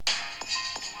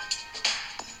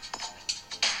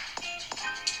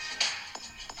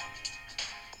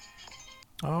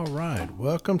All right.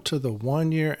 Welcome to the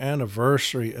 1 year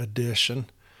anniversary edition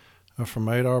of From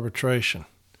 8 Arbitration.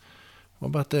 What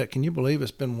about that? Can you believe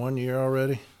it's been 1 year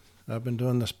already? I've been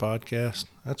doing this podcast.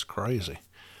 That's crazy.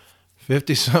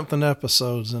 50 something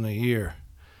episodes in a year.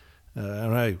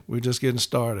 And hey, we're just getting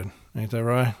started. Ain't that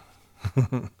right?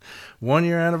 1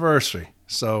 year anniversary.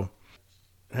 So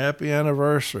happy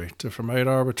anniversary to From 8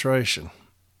 Arbitration.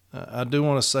 I do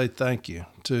want to say thank you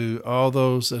to all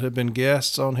those that have been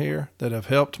guests on here that have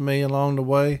helped me along the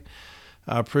way.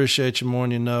 I appreciate you more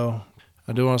than you know.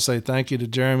 I do want to say thank you to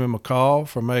Jeremy McCall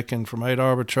for making From 8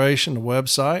 Arbitration the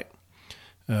website,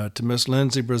 to Miss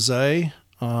Lindsay Brazee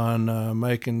on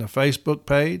making the Facebook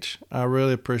page. I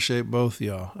really appreciate both of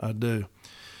y'all. I do.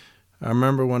 I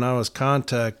remember when I was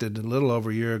contacted a little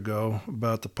over a year ago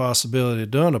about the possibility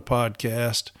of doing a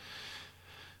podcast.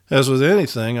 As with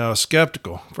anything, I was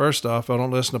skeptical. First off, I don't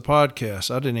listen to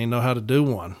podcasts. I didn't even know how to do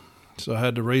one. So I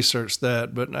had to research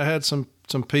that. But I had some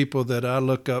people that I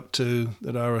look up to,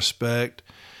 that I respect,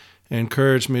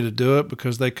 encouraged me to do it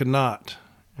because they could not.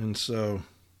 And so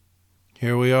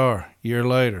here we are, a year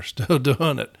later, still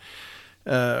doing it.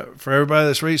 For everybody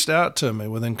that's reached out to me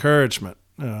with encouragement,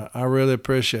 I really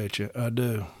appreciate you. I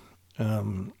do.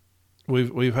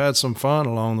 We've had some fun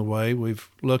along the way. We've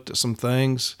looked at some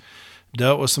things,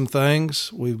 dealt with some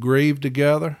things. We've grieved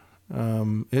together.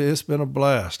 It's been a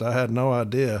blast. I had no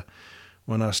idea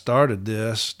when I started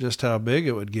this just how big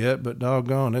it would get, but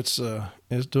doggone, it's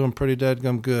doing pretty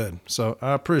dadgum good. So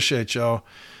I appreciate y'all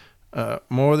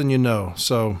more than you know.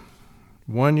 So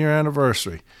 1 year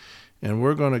anniversary, and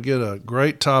we're going to get a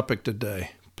great topic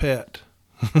today, pet.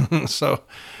 so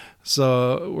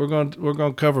we're going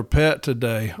to cover pet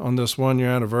today on this 1 year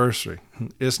anniversary.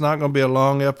 It's not going to be a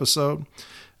long episode.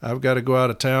 I've got to go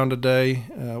out of town today.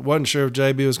 Wasn't sure if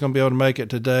JB was going to be able to make it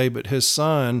today, but his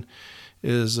son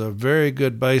is a very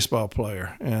good baseball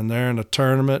player, and they're in a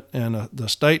tournament, in the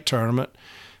state tournament.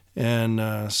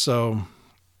 And so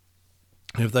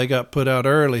if they got put out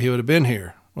early, he would have been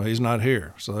here. Well, he's not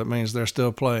here, so that means they're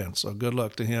still playing. So good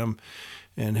luck to him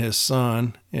and his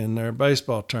son in their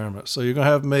baseball tournament. So you're going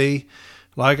to have me.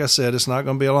 Like I said, it's not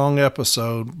going to be a long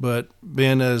episode, but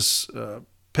being as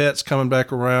pet's coming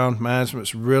back around,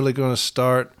 management's really going to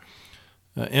start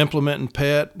implementing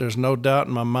pet. There's no doubt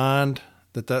in my mind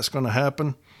that that's going to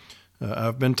happen.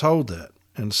 I've been told that.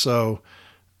 And so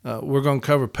we're going to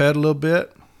cover pet a little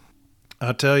bit.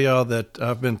 I tell y'all that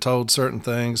I've been told certain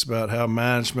things about how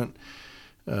management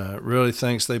really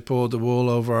thinks they pulled the wool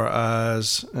over our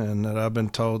eyes, and that I've been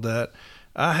told that.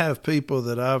 I have people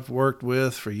that I've worked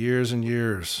with for years and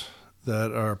years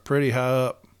that are pretty high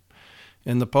up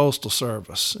in the Postal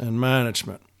Service and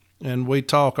management, and we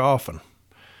talk often.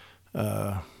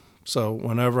 So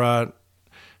whenever I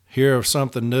hear of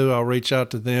something new, I'll reach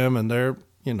out to them, and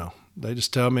they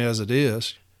just tell me as it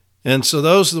is. And so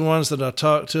those are the ones that I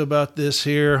talk to about this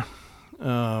here.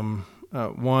 One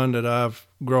that I've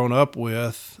grown up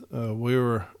with, we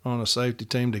were on a safety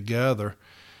team together.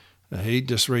 He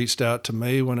just reached out to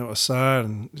me when it was signed,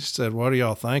 and he said, "What are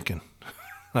y'all thinking?"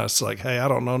 I was like, "Hey, I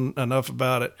don't know enough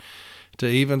about it to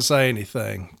even say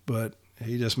anything," but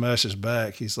he just meshes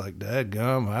back. He's like,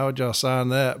 "Dadgum, how would y'all sign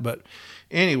that?" But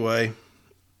anyway,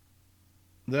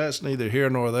 that's neither here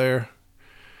nor there.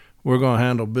 We're going to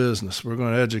handle business. We're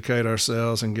going to educate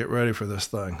ourselves and get ready for this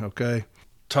thing, okay?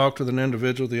 Talked with an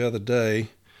individual the other day.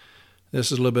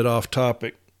 This is a little bit off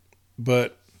topic,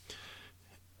 but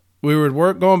we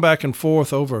were going back and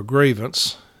forth over a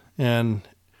grievance, and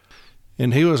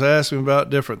he was asking about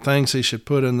different things he should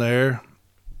put in there.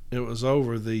 It was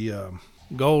over the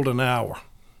golden hour,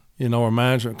 where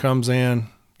management comes in,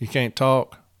 you can't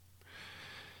talk.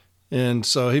 And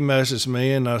so he messaged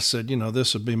me, and I said,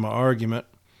 this would be my argument.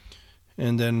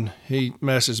 And then he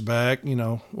messaged back,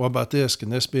 what about this? Can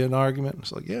this be an argument?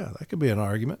 It's like, yeah, that could be an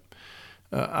argument.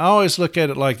 I always look at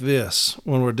it like this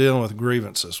when we're dealing with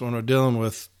grievances, when we're dealing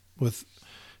with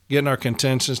getting our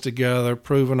contentions together,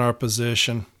 proving our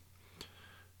position.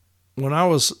 When I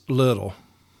was little,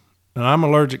 and I'm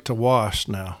allergic to wasp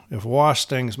now. If wasp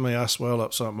stings me, I swell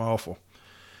up something awful.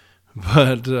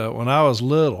 But when I was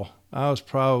little, I was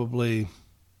probably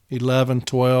 11,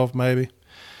 12 maybe.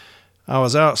 I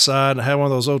was outside and I had one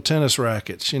of those old tennis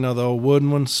rackets, the old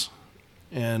wooden ones.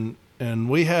 And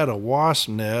we had a wasp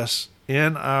nest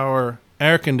in our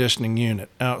air conditioning unit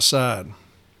outside.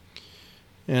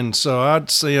 And so I'd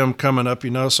see them coming up,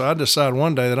 so I decided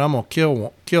one day that I'm going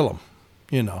to kill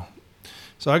them,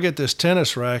 So I get this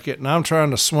tennis racket, and I'm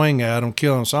trying to swing at them,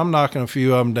 kill them. So I'm knocking a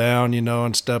few of them down,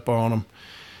 and step on them.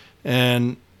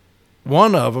 And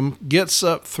one of them gets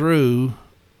up through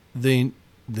the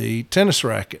tennis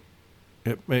racket.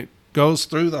 It goes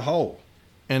through the hole,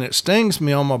 and it stings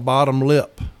me on my bottom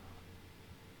lip.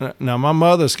 Now, my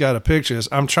mother's got a picture of this.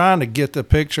 I'm trying to get the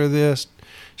picture of this.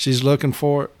 She's looking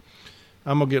for it.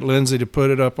 I'm going to get Lindsay to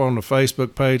put it up on the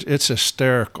Facebook page. It's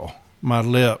hysterical, my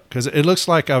lip, because it looks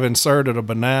like I've inserted a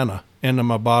banana into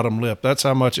my bottom lip. That's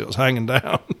how much it was hanging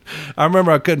down. I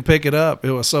remember I couldn't pick it up.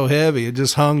 It was so heavy. It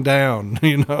just hung down,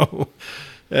 and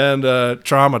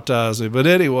traumatized me. But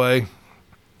anyway,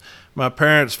 my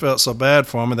parents felt so bad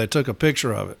for me, they took a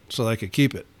picture of it so they could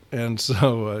keep it. And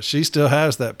so she still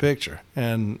has that picture.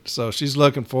 And so she's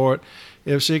looking for it.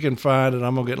 If she can find it,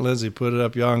 I'm going to get Lindsay to put it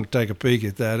up. Y'all can take a peek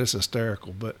at that. It's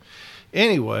hysterical. But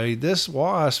anyway, this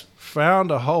wasp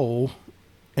found a hole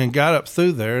and got up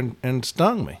through there and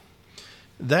stung me.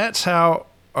 That's how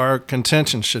our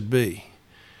contention should be.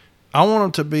 I want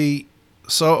them to be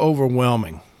so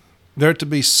overwhelming. There to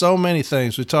be so many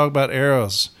things. We talk about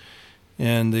arrows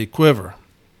in the quiver.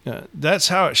 That's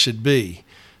how it should be.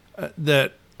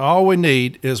 That all we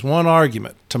need is one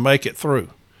argument to make it through.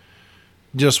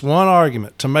 Just one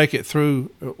argument to make it through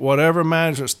whatever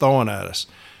management's throwing at us.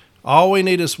 All we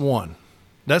need is one.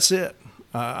 That's it.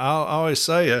 I'll always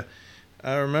say,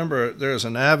 I remember there's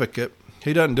an advocate.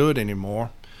 He doesn't do it anymore.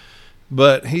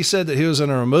 But he said that he was in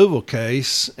a removal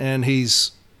case, and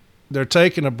they're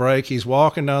taking a break. He's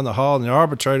walking down the hall, and the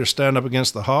arbitrator's standing up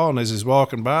against the hall, and as he's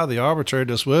walking by, the arbitrator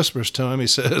just whispers to him. He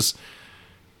says,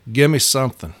 "Give me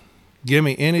something. Give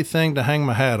me anything to hang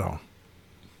my hat on."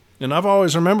 And I've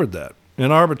always remembered that.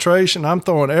 In arbitration, I'm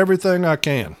throwing everything I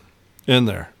can in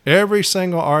there. Every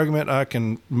single argument I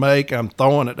can make, I'm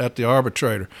throwing it at the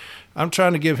arbitrator. I'm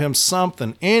trying to give him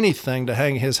something, anything to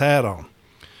hang his hat on.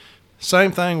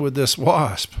 Same thing with this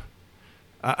wasp.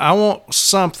 I want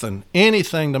something,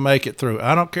 anything to make it through.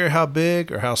 I don't care how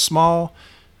big or how small.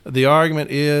 The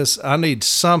argument is I need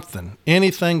something,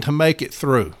 anything to make it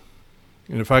through.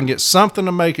 And if I can get something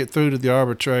to make it through to the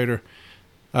arbitrator,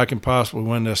 I can possibly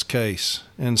win this case.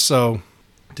 And so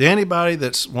to anybody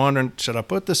that's wondering, should I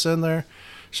put this in there?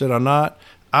 Should I not?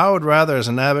 I would rather, as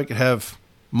an advocate, have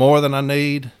more than I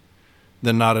need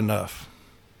than not enough.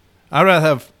 I'd rather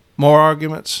have more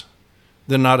arguments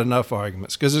than not enough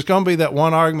arguments, because there's going to be that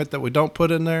one argument that we don't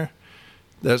put in there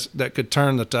that could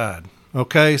turn the tide.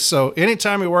 Okay, so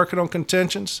anytime you're working on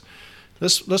contentions,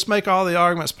 let's make all the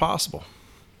arguments possible.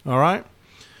 All right?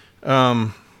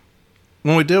 When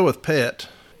we deal with pet,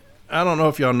 I don't know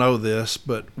if y'all know this,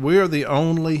 but we're the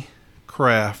only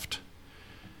craft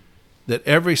that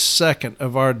every second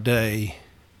of our day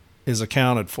is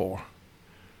accounted for.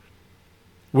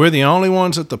 We're the only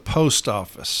ones at the post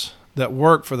office that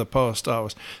work for the post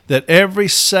office that every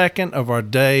second of our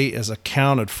day is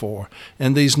accounted for.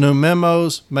 And these new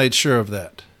memos made sure of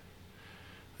that.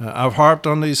 I've harped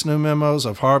on these new memos.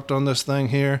 I've harped on this thing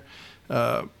here.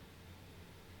 I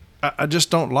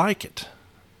just don't like it.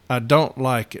 I don't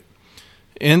like it.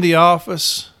 In the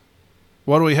office,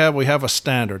 what do we have? We have a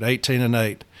standard, 18 and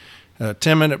 8,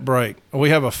 10-minute break. We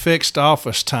have a fixed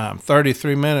office time,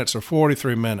 33 minutes or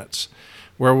 43 minutes,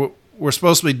 where we're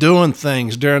supposed to be doing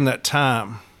things during that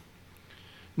time.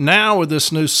 Now with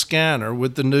this new scanner,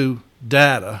 with the new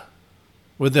data,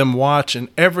 with them watching,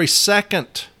 every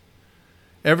second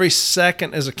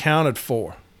is accounted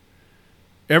for.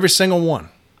 Every single one.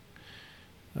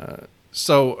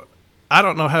 So I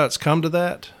don't know how it's come to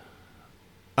that.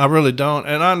 I really don't.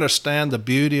 And I understand the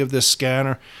beauty of this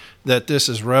scanner, that this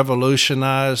has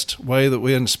revolutionized the way that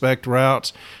we inspect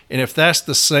routes. And if that's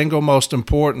the single most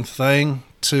important thing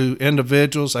to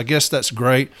individuals, I guess that's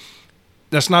great.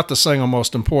 That's not the single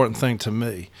most important thing to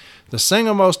me. The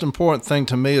single most important thing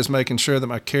to me is making sure that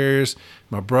my carriers,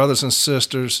 my brothers and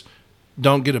sisters,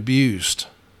 don't get abused.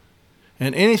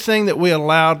 And anything that we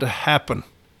allow to happen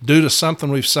due to something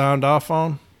we've signed off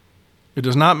on, it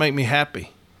does not make me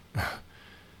happy.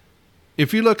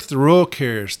 If you look at the rural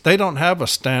carriers, they don't have a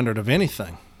standard of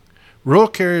anything. Rural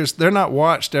carriers, they're not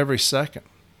watched every second.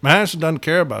 Management doesn't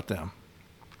care about them.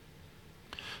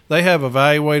 They have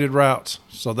evaluated routes.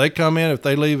 So they come in, if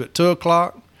they leave at 2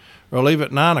 o'clock or leave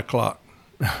at 9 o'clock,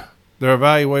 they're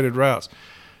evaluated routes.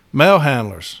 Mail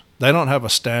handlers, they don't have a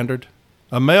standard.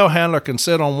 A mail handler can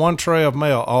sit on one tray of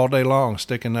mail all day long,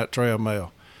 sticking that tray of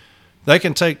mail. They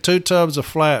can take 2 tubs of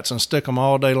flats and stick them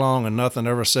all day long and nothing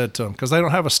ever said to them because they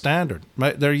don't have a standard.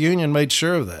 Their union made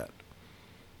sure of that.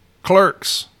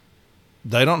 Clerks,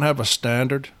 they don't have a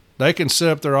standard. They can sit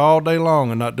up there all day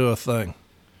long and not do a thing.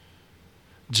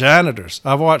 Janitors,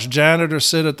 I've watched janitors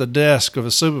sit at the desk of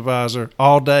a supervisor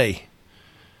all day.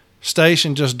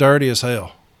 Station just dirty as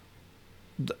hell.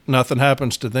 Nothing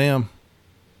happens to them.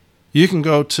 You can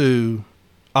go to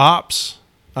ops.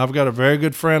 I've got a very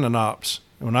good friend in ops.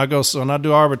 When I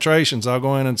do arbitrations, I'll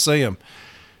go in and see them.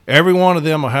 Every one of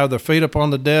them will have their feet up on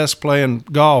the desk playing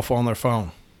golf on their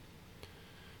phone.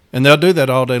 And they'll do that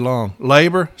all day long.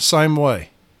 Labor, same way.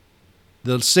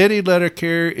 The city letter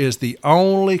carrier is the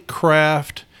only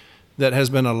craft that has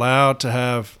been allowed to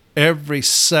have every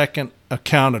second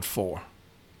accounted for.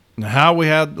 Now, how we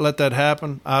had let that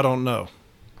happen, I don't know.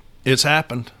 It's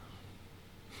happened.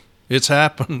 It's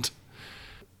happened.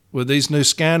 With these new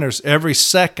scanners, every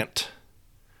second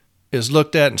is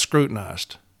looked at and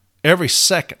scrutinized. Every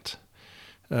second.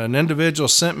 An individual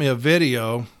sent me a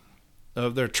video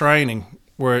of their training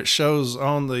where it shows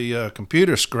on the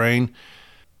computer screen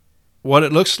what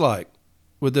it looks like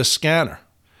with this scanner.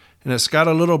 And it's got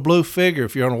a little blue figure.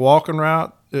 If you're on a walking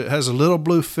route, it has a little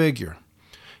blue figure.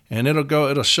 And it'll go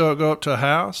up to a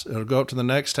house. It'll go up to the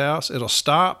next house. It'll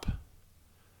stop.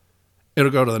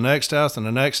 It'll go to the next house and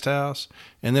the next house.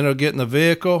 And then it'll get in the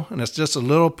vehicle, and it's just a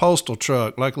little postal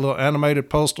truck, like a little animated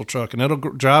postal truck. And it'll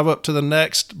drive up to the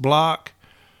next block.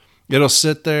 It'll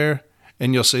sit there,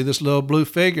 and you'll see this little blue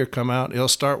figure come out. It'll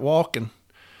start walking.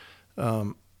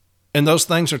 And those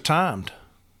things are timed.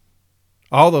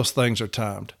 All those things are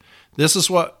timed. This is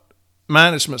what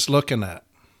management's looking at.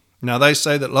 Now, they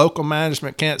say that local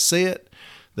management can't see it,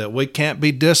 that we can't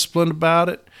be disciplined about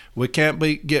it, we can't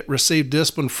receive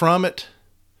discipline from it.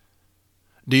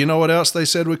 Do you know what else they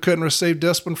said we couldn't receive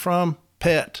discipline from?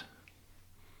 PET.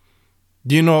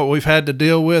 Do you know what we've had to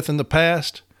deal with in the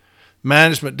past?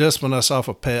 Management disciplined us off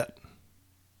of PET.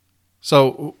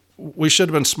 So we should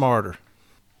have been smarter.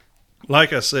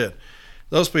 Like I said,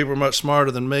 those people are much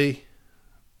smarter than me,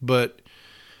 but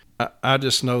I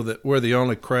just know that we're the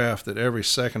only craft that every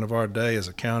second of our day is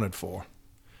accounted for.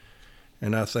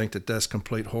 And I think that that's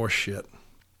complete horse shit.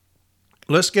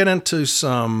 Let's get into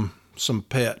some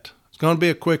PET. It's going to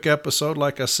be a quick episode,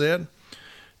 like I said.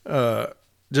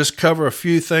 Just cover a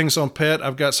few things on PET.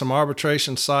 I've got some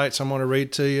arbitration sites I'm going to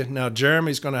read to you. Now,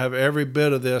 Jeremy's going to have every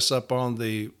bit of this up on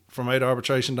the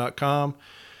from8arbitration.com.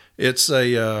 It's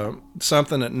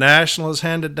something that National has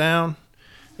handed down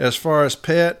as far as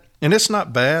PET. And it's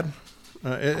not bad.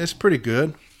 It's pretty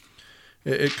good.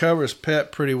 It covers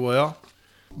PET pretty well.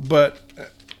 But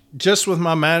just with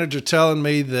my manager telling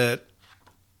me that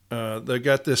they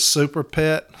got this super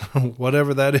PET,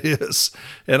 whatever that is,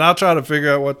 and I'll try to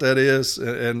figure out what that is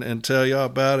and tell y'all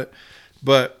about it.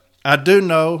 But I do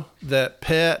know that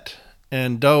PET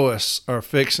and DOAS are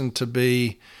fixing to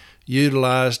be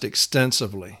utilized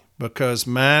extensively because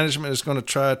management is going to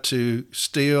try to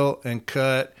steal and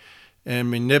cut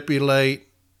and manipulate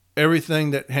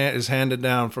everything that is handed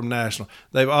down from National.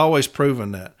 They've always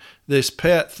proven that. This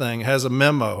PET thing has a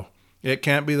memo. It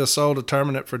can't be the sole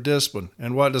determinant for discipline.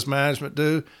 And what does management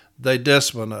do? They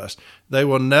discipline us. They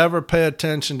will never pay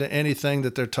attention to anything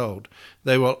that they're told.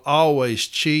 They will always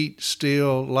cheat,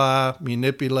 steal, lie,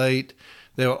 manipulate.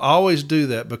 They will always do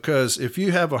that because if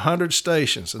you have 100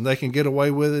 stations and they can get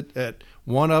away with it at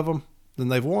one of them, then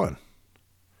they've won.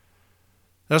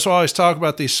 That's why I always talk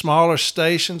about these smaller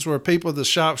stations where people, the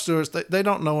shop stewards, they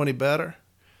don't know any better.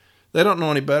 They don't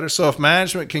know any better. So if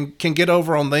management can get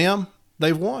over on them,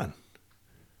 they've won.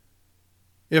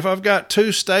 If I've got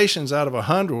 2 stations out of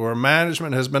 100 where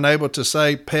management has been able to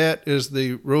say PET is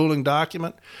the ruling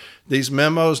document, these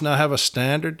memos now have a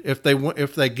standard. If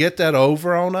they get that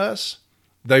over on us,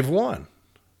 they've won.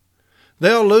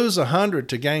 They'll lose 100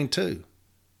 to gain 2.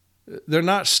 They're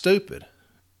not stupid,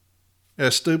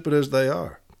 as stupid as they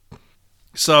are.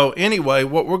 So anyway,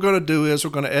 what we're going to do is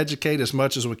we're going to educate as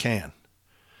much as we can.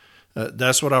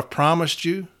 That's what I've promised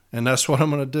you, and that's what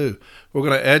I'm going to do. We're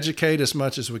going to educate as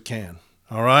much as we can.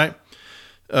 All right?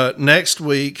 Next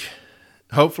week,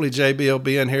 hopefully JB will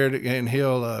be in here and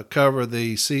he'll cover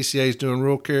the CCAs doing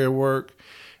rule carrier work.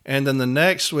 And then the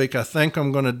next week, I think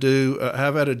I'm going to do,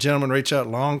 I've had a gentleman reach out a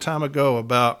long time ago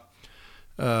about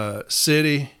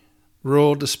city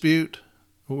rule dispute.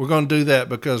 We're going to do that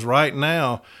because right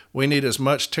now we need as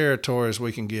much territory as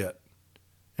we can get.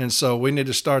 And so we need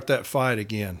to start that fight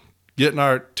again, getting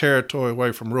our territory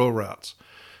away from rural routes.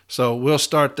 So we'll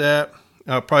start that.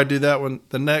 I'll probably do that one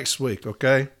the next week,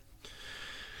 okay?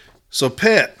 So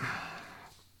PET.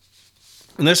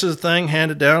 And this is a thing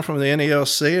handed down from the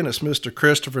NELC, and it's Mr.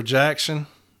 Christopher Jackson,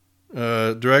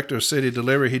 Director of City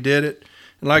Delivery. He did it.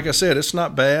 And like I said, it's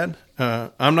not bad.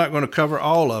 I'm not going to cover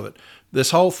all of it.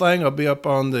 This whole thing will be up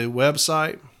on the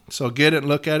website, so get it and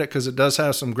look at it because it does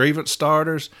have some grievance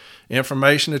starters,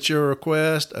 information at your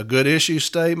request, a good issue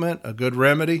statement, a good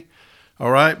remedy.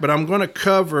 All right, but I'm going to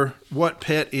cover what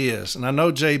PET is. And I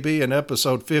know JB in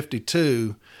episode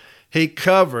 52, he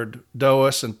covered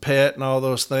DOAS and PET and all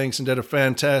those things and did a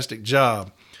fantastic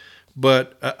job.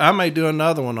 But I may do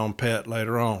another one on pet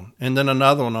later on, and then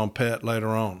another one on pet later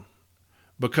on,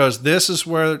 because this is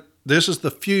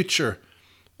the future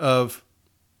of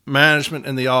management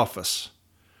in the office.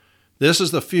 This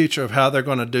is the future of how they're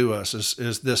going to do us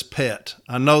is this pet.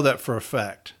 I know that for a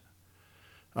fact.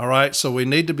 All right, so we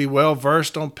need to be well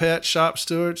versed on pet, shop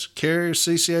stewards, carriers,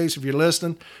 CCAs, if you're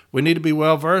listening. We need to be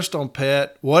well versed on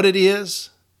pet, what it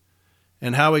is,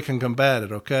 and how we can combat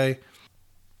it, okay?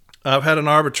 I've had an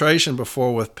arbitration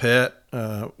before with pet.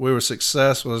 We were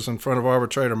successful. It was in front of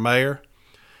arbitrator Mayer,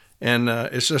 and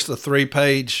it's just a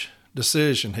 3-page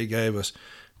decision he gave us.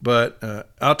 But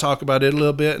I'll talk about it a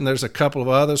little bit, and there's a couple of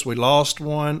others. We lost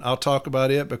one. I'll talk about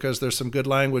it because there's some good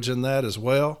language in that as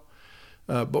well.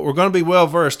 But we're going to be well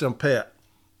versed in pet,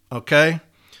 okay?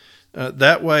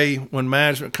 That way, when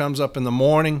management comes up in the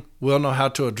morning, we'll know how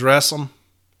to address them.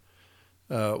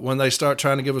 When they start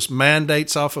trying to give us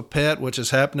mandates off of pet, which is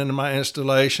happening in my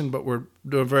installation, but we're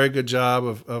doing a very good job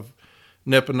of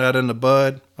nipping that in the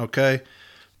bud, okay?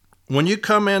 When you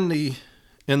come in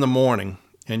the morning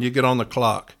and you get on the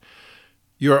clock,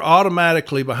 you're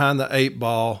automatically behind the 8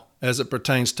 ball as it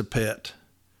pertains to pet.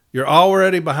 You're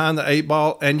already behind the 8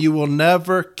 ball, and you will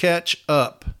never catch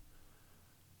up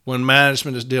when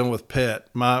management is dealing with pet.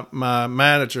 My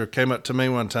manager came up to me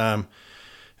one time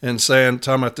and talking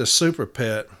about this super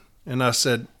pet, and I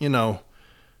said, he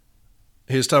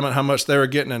was talking about how much they were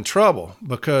getting in trouble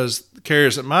because the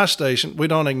carriers at my station, we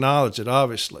don't acknowledge it,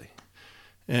 obviously.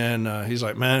 And he's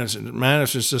like,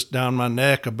 manager's just down my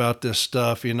neck about this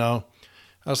stuff, I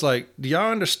was like, do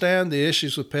y'all understand the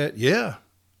issues with pet? Yeah.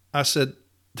 I said,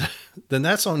 then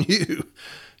that's on you.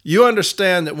 You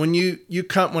understand that when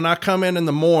when I come in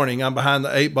the morning, I'm behind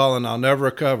the 8 ball and I'll never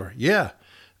recover. Yeah.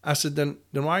 I said, then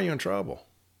why are you in trouble?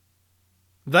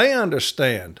 They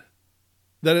understand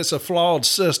that it's a flawed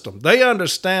system. They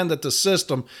understand that the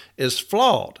system is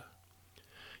flawed.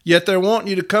 Yet they're wanting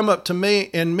you to come up to me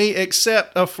and me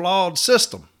accept a flawed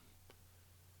system.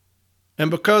 And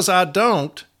because I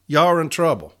don't, y'all are in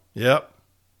trouble. Yep.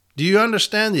 Do you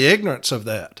understand the ignorance of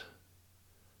that?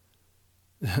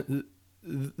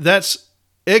 That's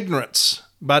ignorance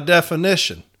by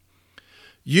definition.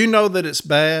 You know that it's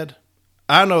bad.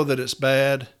 I know that it's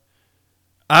bad.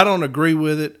 I don't agree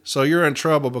with it, so you're in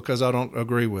trouble because I don't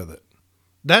agree with it.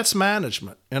 That's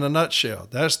management in a nutshell.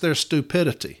 That's their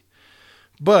stupidity.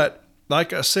 But,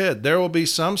 like I said, there will be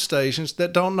some stations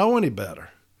that don't know any better.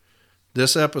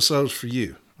 This episode's for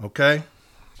you, okay?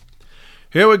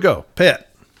 Here we go.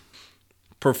 PET.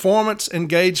 Performance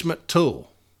Engagement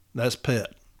Tool. That's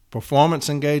PET. Performance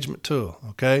Engagement Tool,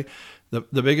 okay? The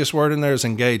biggest word in there is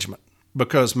engagement,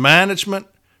 because management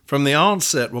from the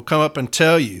onset will come up and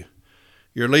tell you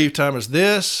your leave time is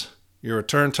this, your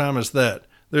return time is that.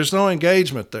 There's no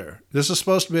engagement there. This is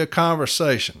supposed to be a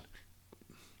conversation.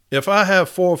 If I have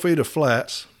 4 feet of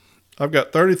flats, I've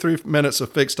got 33 minutes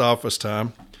of fixed office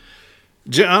time. I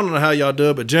don't know how y'all do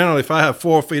it, but generally if I have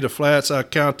 4 feet of flats, I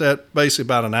count that basically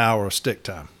about an hour of stick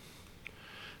time.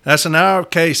 That's an hour of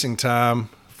casing time,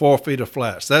 4 feet of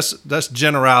flats. That's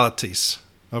generalities,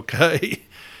 okay?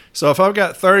 So if I've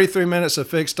got 33 minutes of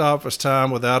fixed office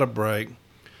time without a break,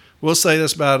 we'll say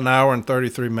that's about an hour and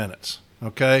 33 minutes,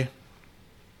 okay?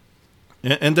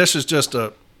 And this is just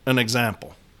an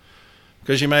example,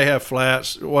 because you may have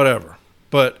flats, whatever.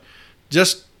 But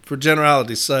just for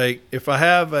generality's sake, if I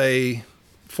have a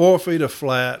 4 feet of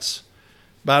flats,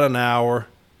 about an hour,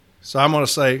 so I'm going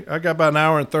to say I got about an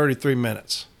hour and 33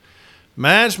 minutes.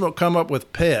 Management will come up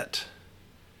with PET,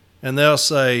 and they'll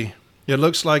say, it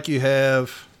looks like you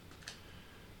have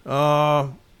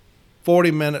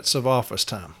 40 minutes of office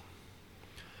time.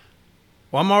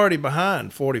 Well, I'm already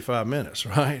behind 45 minutes,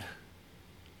 right?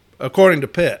 According to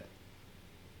PET.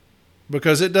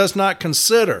 Because it does not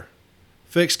consider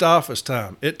fixed office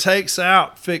time. It takes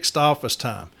out fixed office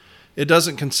time. It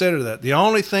doesn't consider that. The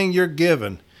only thing you're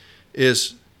given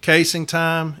is casing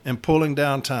time and pulling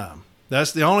down time.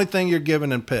 That's the only thing you're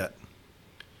given in PET.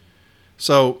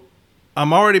 So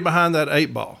I'm already behind that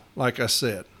 8 ball, like I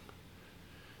said.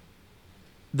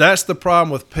 That's the problem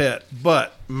with PET.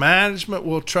 But management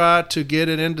will try to get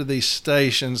it into these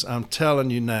stations, I'm telling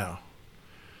you now.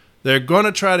 They're going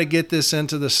to try to get this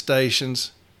into the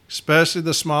stations, especially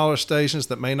the smaller stations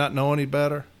that may not know any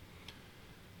better.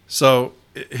 So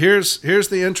here's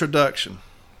the introduction.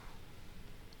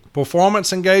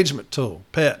 Performance Engagement Tool,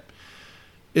 PET,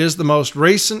 is the most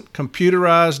recent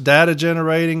computerized data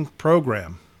generating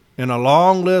program in a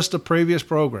long list of previous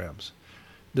programs.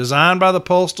 Designed by the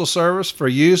Postal Service for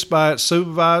use by its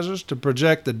supervisors to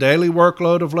project the daily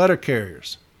workload of letter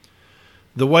carriers.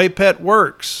 The way PET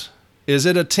works is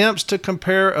it attempts to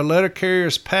compare a letter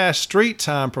carrier's past street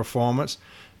time performance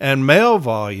and mail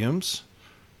volumes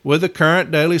with the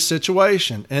current daily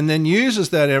situation, and then uses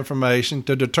that information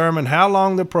to determine how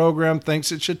long the program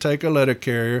thinks it should take a letter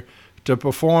carrier to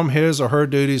perform his or her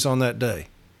duties on that day.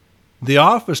 The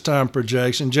office time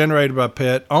projection generated by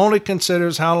PET only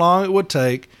considers how long it would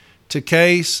take to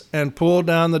case and pull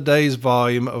down the day's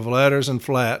volume of letters and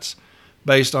flats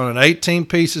based on an 18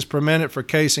 pieces per minute for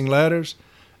casing letters,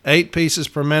 8 pieces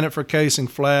per minute for casing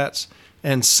flats,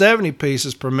 and 70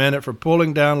 pieces per minute for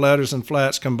pulling down letters and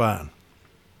flats combined.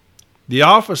 The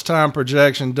office time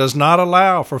projection does not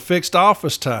allow for fixed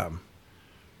office time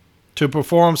to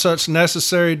perform such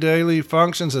necessary daily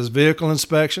functions as vehicle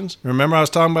inspections. Remember, I was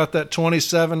talking about that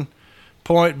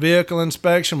 27-point vehicle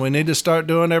inspection we need to start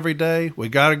doing every day? We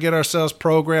got to get ourselves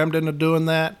programmed into doing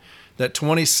that. That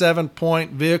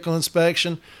 27-point vehicle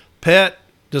inspection, PET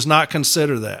does not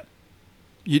consider that.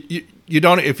 You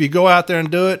don't. If you go out there and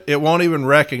do it, it won't even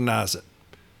recognize it.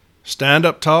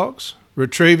 Stand-up talks,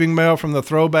 retrieving mail from the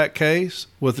throwback case,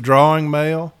 withdrawing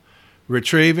mail,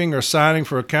 retrieving or signing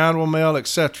for accountable mail,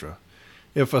 etc.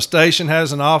 If a station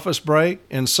has an office break,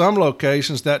 in some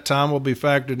locations that time will be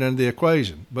factored into the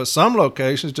equation, but some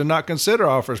locations do not consider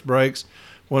office breaks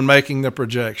when making the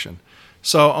projection.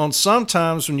 So on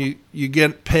sometimes when you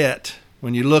get PET,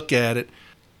 when you look at it,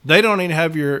 they don't even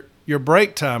have your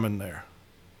break time in there.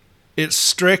 It's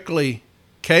strictly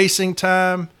casing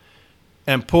time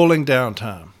and pulling down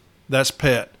time. That's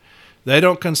PET. They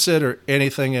don't consider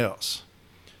anything else.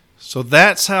 So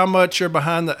that's how much you're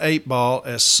behind the 8 ball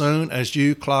as soon as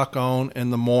you clock on in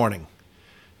the morning.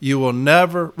 You will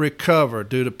never recover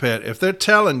due to PET. If they're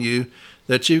telling you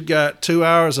that you've got 2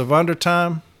 hours of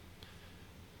undertime,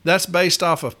 that's based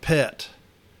off of PET.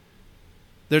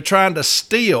 They're trying to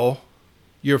steal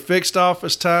your fixed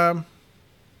office time,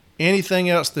 anything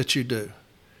else that you do.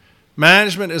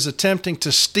 Management is attempting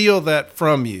to steal that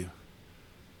from you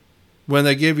when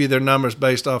they give you their numbers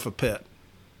based off of PET.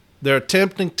 They're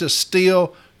attempting to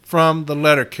steal from the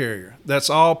letter carrier. That's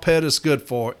all PET is good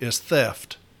for, is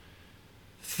theft.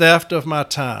 Theft of my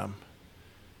time.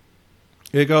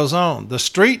 It goes on. The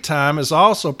street time is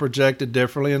also projected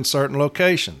differently in certain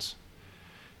locations.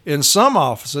 In some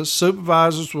offices,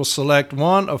 supervisors will select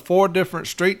one of 4 different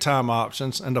street time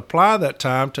options and apply that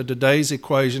time to today's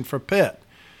equation for PET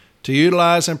to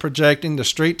utilize in projecting the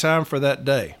street time for that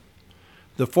day.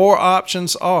 The 4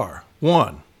 options are: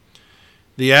 1.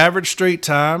 The average street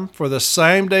time for the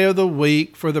same day of the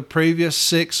week for the previous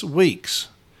 6 weeks.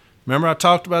 Remember I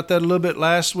talked about that a little bit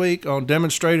last week on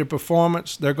demonstrated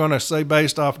performance. They're going to say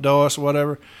based off DOS or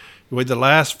whatever. With the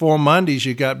last 4 Mondays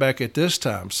you got back at this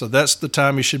time. So that's the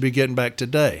time you should be getting back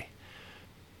today.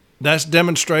 That's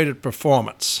demonstrated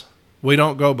performance. We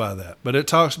don't go by that, but it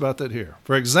talks about that here.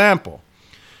 For example,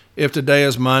 if today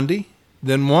is Monday,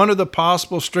 then one of the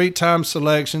possible street time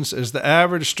selections is the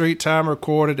average street time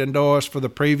recorded in DOS for the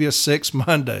previous 6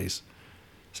 Mondays.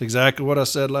 That's exactly what I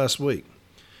said last week.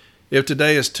 If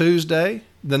today is Tuesday,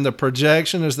 then the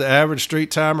projection is the average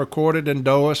street time recorded in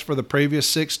DOS for the previous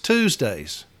 6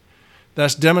 Tuesdays.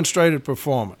 That's demonstrated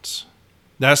performance.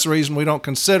 That's the reason we don't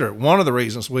consider it. One of the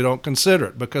reasons we don't consider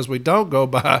it, because we don't go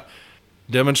by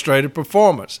demonstrated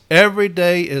performance. Every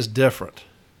day is different.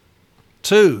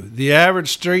 2, the average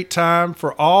street time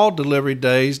for all delivery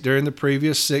days during the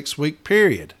previous 6-week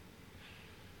period.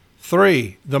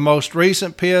 3, the most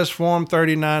recent PS Form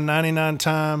 3999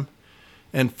 time.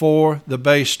 And 4, the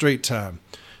base street time.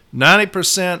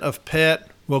 90% of PET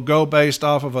will go based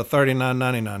off of a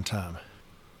 3999 time.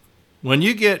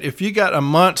 If you got a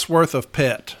month's worth of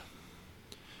PET,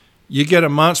 you get a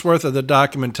month's worth of the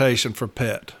documentation for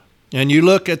PET. And you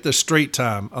look at the street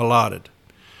time allotted.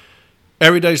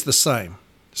 Every day's the same.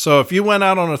 So if you went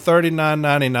out on a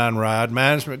 39.99 ride,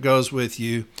 management goes with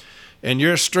you, and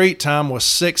your street time was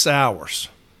 6 hours.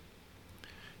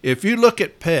 If you look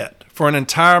at PET for an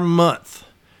entire month,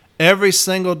 every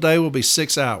single day will be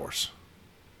 6 hours,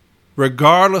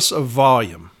 regardless of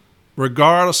volume,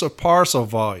 regardless of parcel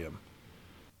volume.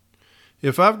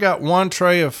 If I've got 1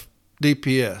 tray of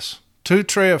DPS, 2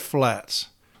 tray of flats,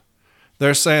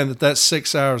 they're saying that that's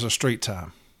 6 hours of street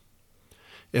time.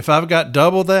 If I've got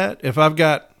double that, if I've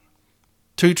got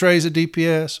 2 trays of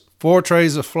DPS, 4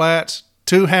 trays of flats,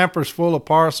 2 hampers full of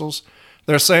parcels,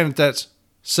 they're saying that that's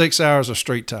 6 hours of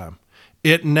street time.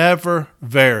 It never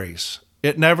varies.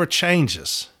 It never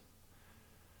changes.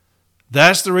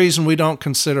 That's the reason we don't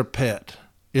consider PET,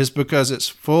 is because it's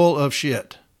full of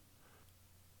shit.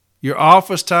 Your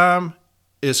office time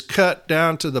is cut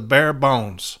down to the bare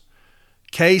bones,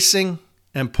 casing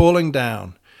and pulling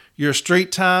down. Your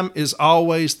street time is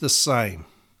always the same.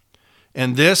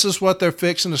 And this is what they're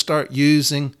fixing to start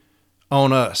using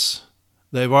on us.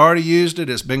 They've already used it.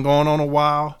 It's been going on a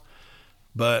while.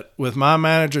 But with my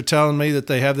manager telling me that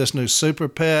they have this new super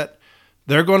pet,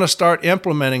 they're going to start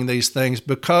implementing these things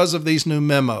because of these new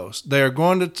memos. They are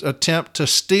going to attempt to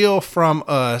steal from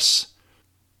us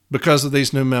because of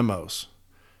these new memos.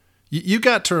 You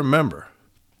got to remember,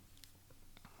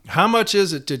 how much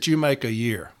is it that you make a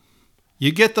year?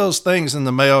 You get those things in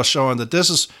the mail showing that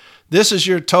this is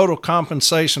your total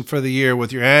compensation for the year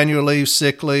with your annual leave,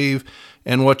 sick leave,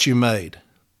 and what you made.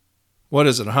 What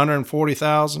is it,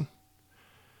 $140,000?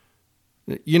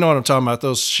 You know what I'm talking about,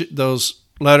 those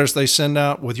letters they send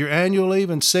out with your annual leave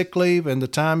and sick leave and the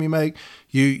time you make,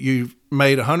 you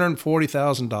made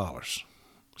 $140,000.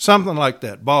 Something like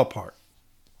that, ballpark.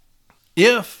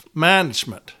 If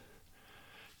management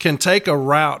can take a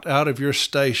route out of your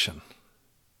station,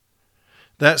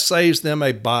 that saves them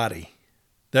a body.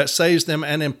 That saves them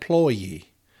an employee.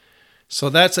 So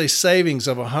that's a savings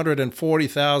of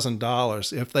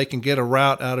 $140,000 if they can get a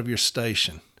route out of your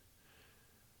station.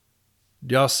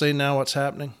 Do y'all see now what's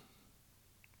happening?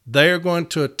 They are going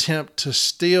to attempt to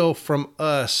steal from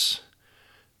us,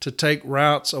 to take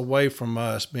routes away from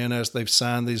us, being as they've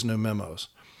signed these new memos.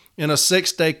 In a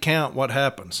 6-day count, what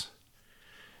happens?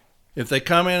 If they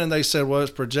come in and they said, well,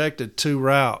 it's projected 2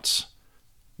 routes,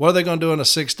 what are they going to do in a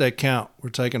 6-day count?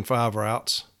 We're taking 5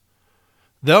 routes.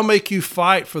 They'll make you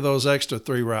fight for those extra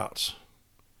 3 routes.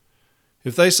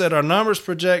 If they said our numbers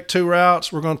project 2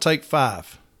 routes, we're going to take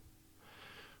 5.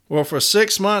 Well, for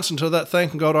 6 months until that thing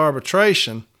can go to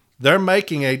arbitration, they're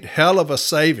making a hell of a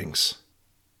savings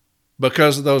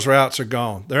because of those routes are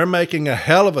gone. They're making a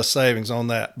hell of a savings on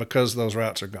that because those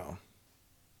routes are gone.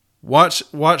 Watch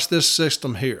this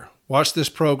system here. Watch this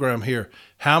program here.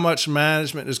 How much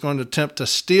management is going to attempt to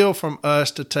steal from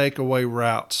us to take away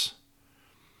routes.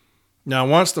 Now,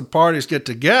 once the parties get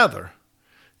together,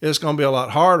 it's going to be a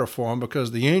lot harder for them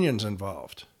because the union's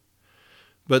involved.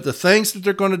 But the things that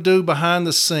they're going to do behind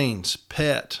the scenes,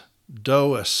 pet,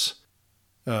 DOUS,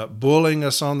 bullying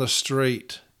us on the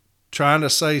street, trying to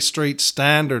say street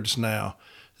standards now,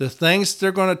 the things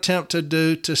they're going to attempt to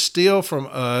do to steal from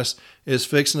us is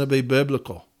fixing to be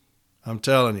biblical. I'm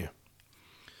telling you.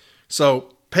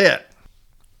 So, pet,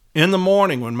 in the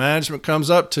morning when management comes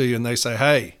up to you and they say,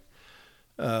 hey,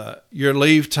 your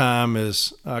leave time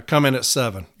is, come in at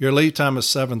 7. Your leave time is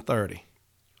 7:30.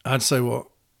 I'd say,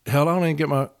 well, hell, I don't even get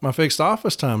my fixed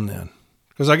office time then.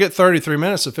 Because I get 33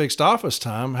 minutes of fixed office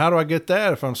time. How do I get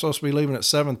that if I'm supposed to be leaving at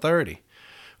 7:30?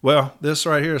 Well, this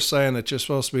right here is saying that you're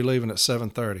supposed to be leaving at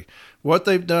 7:30. What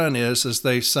they've done is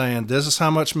they're saying this is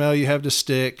how much mail you have to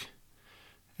stick,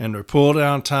 and their pull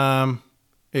down time,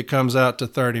 it comes out to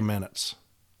 30 minutes.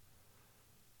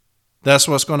 That's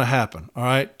what's going to happen, all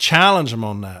right? Challenge them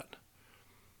on that.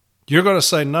 You're going to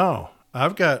say, no,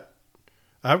 I've got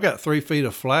 3 feet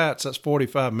of flats. That's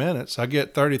 45 minutes. I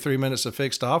get 33 minutes of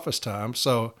fixed office time.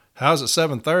 So how's it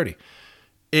 7:30?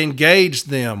 Engage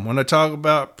them. When I talk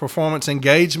about performance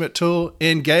engagement tool,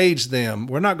 engage them.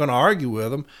 We're not going to argue with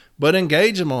them, but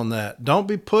engage them on that. Don't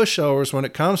be pushovers when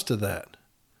it comes to that.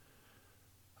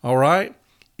 All right?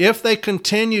 If they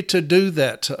continue to do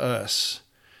that to us,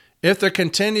 if there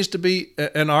continues to be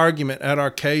an argument at our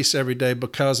case every day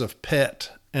because of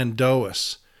PET and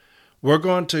DOUS, we're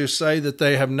going to say that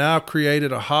they have now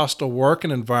created a hostile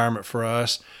working environment for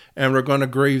us, and we're going to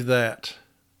grieve that.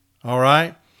 All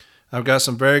right? I've got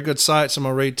some very good sites I'm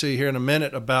going to read to you here in a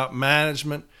minute about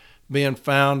management being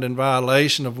found in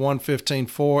violation of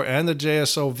 115.4 and the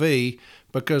JSOV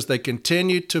because they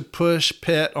continue to push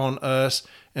PET on us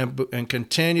and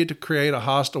continue to create a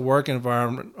hostile work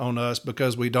environment on us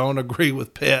because we don't agree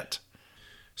with PET.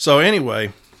 So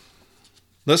anyway,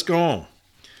 let's go on.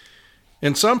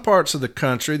 In some parts of the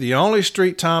country, the only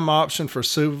street time option for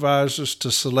supervisors to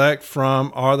select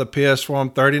from are the PS Form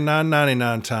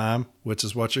 3999 time, which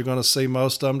is what you're going to see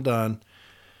most of them done,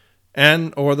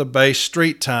 and or the base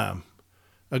street time.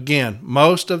 Again,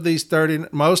 most of these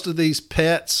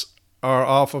pets are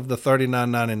off of the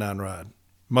 3999 ride.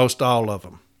 Most all of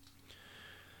them.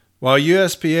 While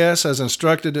USPS has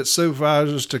instructed its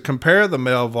supervisors to compare the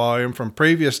mail volume from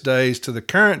previous days to the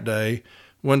current day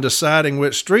when deciding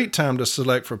which street time to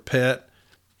select for PET,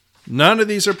 none of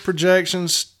these are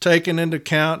projections taking into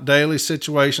account daily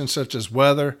situations such as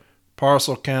weather,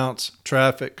 parcel counts,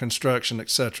 traffic, construction,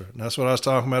 etc. And that's what I was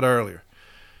talking about earlier.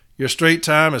 Your street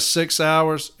time is 6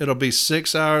 hours. It'll be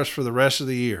 6 hours for the rest of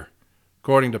the year,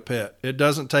 according to PET. It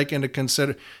doesn't take into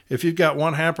consider if you've got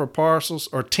 1 hamper of parcels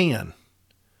or 10,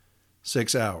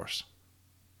 6 hours.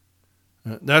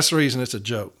 That's the reason it's a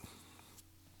joke.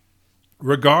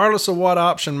 Regardless of what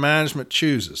option management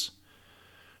chooses,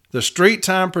 The street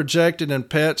time projected in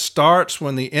PET starts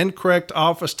when the incorrect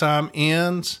office time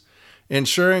ends,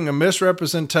 ensuring a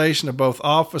misrepresentation of both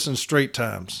office and street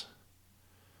times.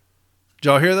 Did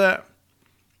y'all hear that?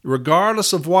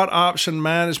 Regardless of what option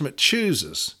management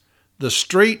chooses, the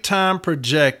street time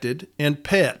projected in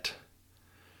PET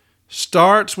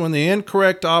starts when the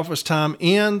incorrect office time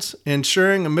ends,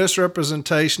 ensuring a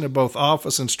misrepresentation of both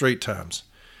office and street times.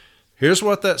 Here's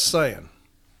what that's saying.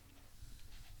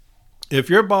 If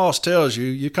your boss tells you,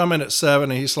 you come in at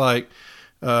 7 and he's like,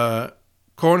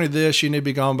 according to this, you need to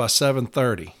be gone by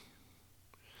 7:30.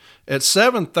 At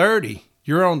 7:30,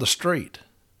 you're on the street.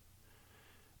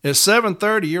 At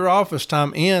 7:30, your office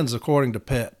time ends according to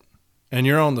PET, and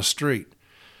you're on the street.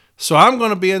 So I'm going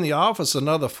to be in the office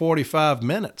another 45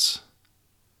 minutes.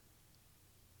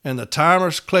 And the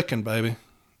timer's clicking, baby.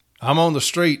 I'm on the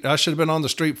street. I should have been on the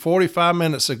street 45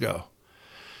 minutes ago.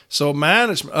 So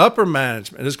management, upper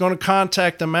management, is going to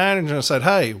contact the manager and say,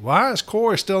 hey, why is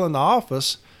Corey still in the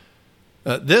office?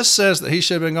 This says that he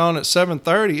should have been gone at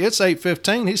 7:30. It's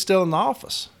 8:15. He's still in the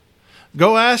office.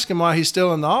 Go ask him why he's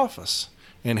still in the office.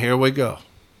 And here we go.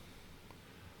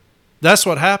 That's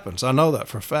what happens. I know that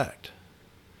for a fact.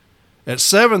 At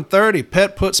 7:30,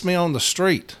 PET puts me on the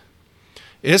street.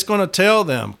 It's going to tell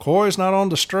them, Corey's not on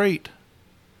the street.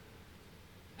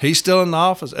 He's still in the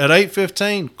office. At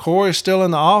 8:15, Corey's still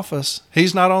in the office.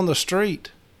 He's not on the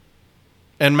street.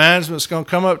 And management's going to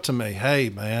come up to me. Hey,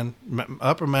 man,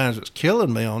 upper management's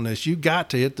killing me on this. You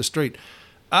got to hit the street.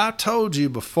 I told you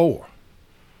before.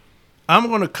 I'm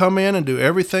going to come in and do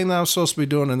everything that I'm supposed to be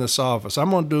doing in this office. I'm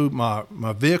going to do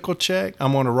my vehicle check.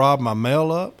 I'm going to rob my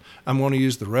mail up. I'm going to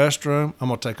use the restroom. I'm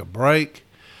going to take a break.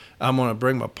 I'm going to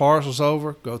bring my parcels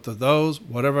over, go through those,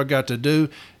 whatever I got to do.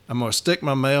 I'm going to stick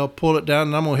my mail, pull it down,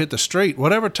 and I'm going to hit the street.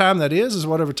 Whatever time that is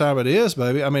whatever time it is,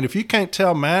 baby. I mean, if you can't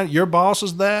tell, man, your boss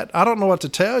is that, I don't know what to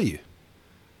tell you.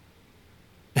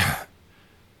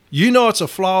 You know it's a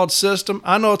flawed system.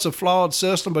 I know it's a flawed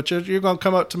system, but you're going to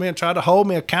come up to me and try to hold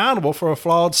me accountable for a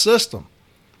flawed system.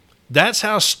 That's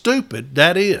how stupid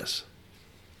that is.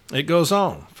 It goes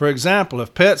on. For example,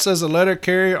 if PET says a letter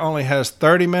carrier only has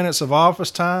 30 minutes of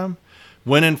office time,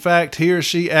 when in fact he or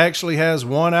she actually has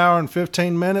 1 hour and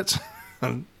 15 minutes,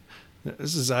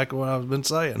 this is exactly what I've been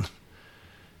saying,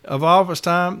 of office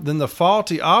time, then the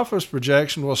faulty office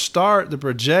projection will start the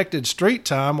projected street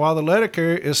time while the letter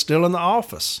carrier is still in the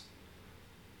office.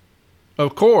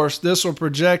 Of course, this will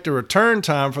project a return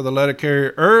time for the letter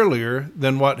carrier earlier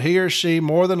than what he or she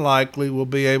more than likely will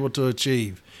be able to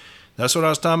achieve. That's what I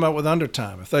was talking about with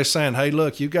undertime. If they're saying, hey,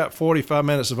 look, you've got 45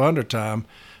 minutes of undertime,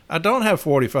 I don't have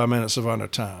 45 minutes of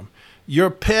undertime. Your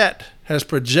PET has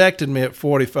projected me at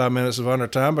 45 minutes of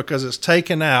undertime because it's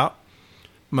taken out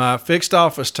my fixed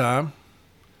office time,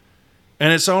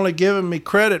 and it's only giving me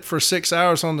credit for 6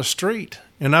 hours on the street.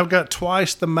 And I've got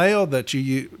twice the mail that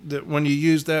when you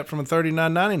use that from a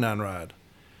 $39.99 ride.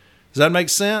 Does that make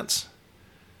sense?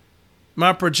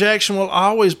 My projection will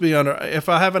always be under. If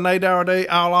I have an 8-hour day,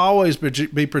 I'll always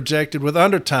be projected with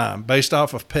undertime based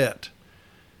off of PET.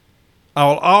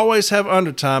 I'll always have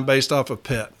undertime based off of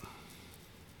PET.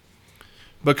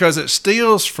 Because it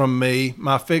steals from me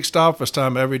my fixed office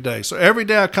time every day. So every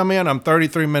day I come in, I'm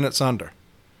 33 minutes under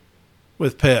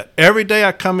with PET. Every day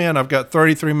I come in, I've got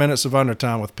 33 minutes of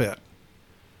undertime with PET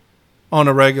on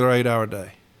a regular 8-hour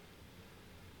day.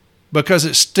 Because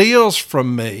it steals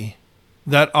from me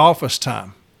that office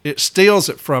time. It steals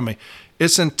it from me.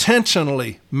 It's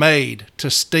intentionally made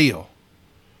to steal.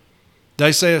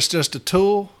 They say it's just a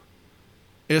tool.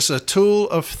 It's a tool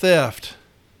of theft.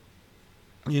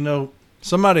 You know,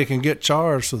 somebody can get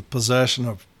charged with possession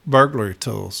of burglary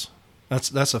tools.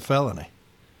 That's a felony.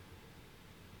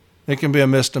 It can be a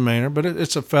misdemeanor, but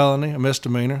it's a felony, a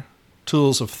misdemeanor.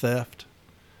 Tools of theft.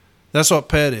 That's what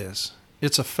PET is.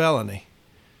 It's a felony.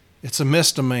 It's a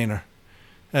misdemeanor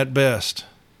at best.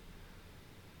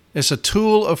 It's a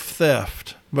tool of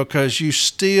theft because you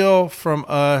steal from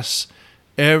us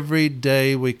every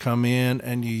day we come in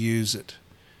and you use it.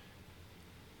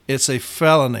 It's a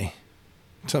felony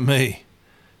to me.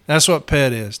 That's what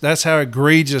PET is. That's how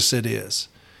egregious it is.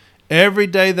 Every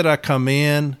day that I come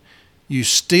in, you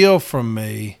steal from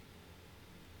me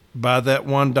by that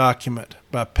one document,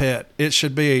 by PET. It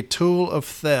should be a tool of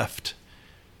theft.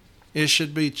 It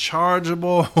should be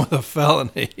chargeable with a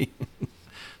felony.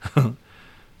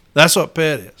 That's what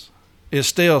PET is. It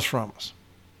steals from us.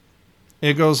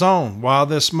 It goes on. While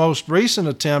this most recent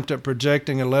attempt at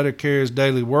projecting a letter carrier's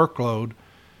daily workload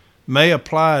may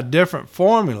apply a different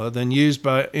formula than used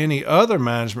by any other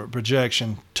management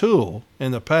projection tool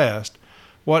in the past,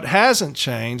 What hasn't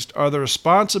changed are the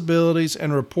responsibilities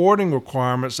and reporting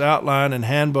requirements outlined in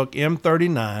Handbook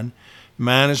M39,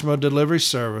 Management of Delivery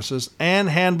Services, and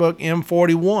Handbook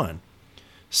M41,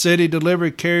 City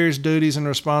Delivery Carriers' Duties and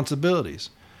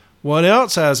Responsibilities. What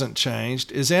else hasn't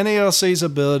changed is NALC's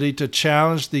ability to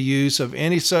challenge the use of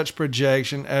any such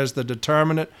projection as the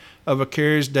determinant of a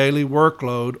carrier's daily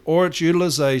workload or its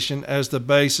utilization as the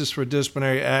basis for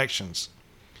disciplinary actions.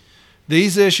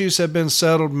 These issues have been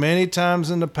settled many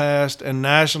times in the past in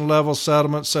national level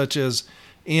settlements such as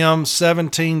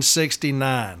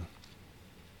M1769.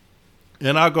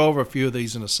 And I'll go over a few of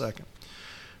these in a second.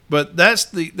 But that's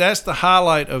the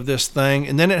highlight of this thing.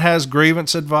 And then it has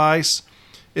grievance advice.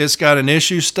 It's got an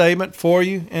issue statement for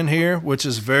you in here, which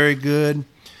is very good.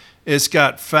 It's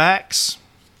got facts.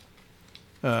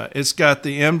 It's got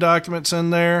the M documents in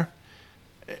there.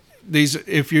 These,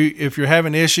 if you're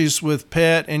having issues with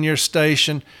PET in your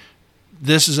station,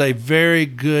 this is a very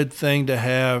good thing to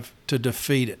have to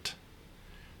defeat it.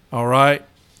 All right?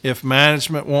 If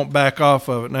management won't back off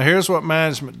of it. Now, here's what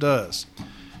management does.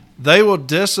 They will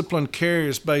discipline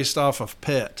carriers based off of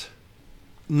PET,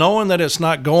 knowing that it's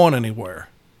not going anywhere,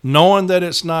 knowing that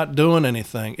it's not doing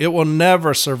anything. It will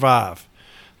never survive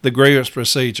the grievance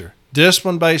procedure.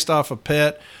 Discipline based off of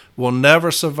PET will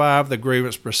never survive the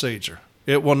grievance procedure.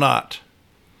 It will not.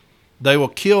 They will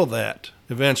kill that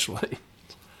eventually.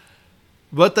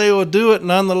 But they will do it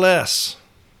nonetheless.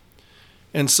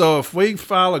 And so if we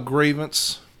file a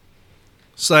grievance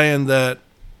saying that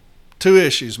two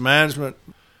issues, management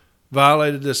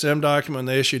violated this M document and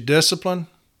they issued discipline,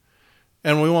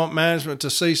 and we want management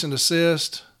to cease and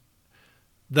desist,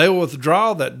 they will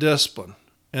withdraw that discipline.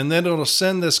 And then it'll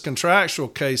send this contractual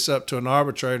case up to an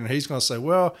arbitrator, and he's going to say,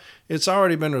 well, it's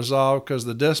already been resolved because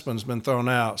the discipline's been thrown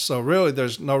out. So really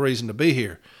there's no reason to be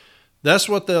here. That's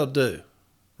what they'll do,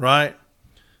 right?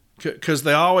 Because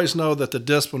they always know that the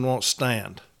discipline won't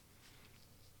stand.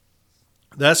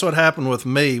 That's what happened with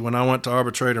me when I went to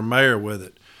arbitrator Mayer with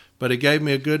it. But he gave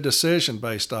me a good decision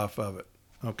based off of it.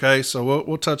 Okay, so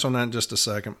we'll touch on that in just a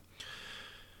second.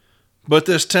 But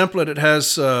this template, it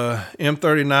has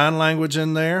M39 language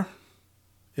in there.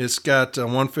 It's got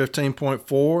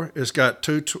 115.4. It's got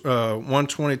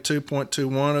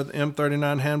 122.21 of the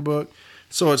M39 handbook.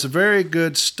 So it's very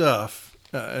good stuff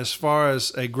as far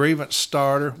as a grievance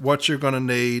starter, what you're going to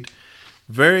need.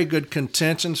 Very good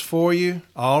contentions for you.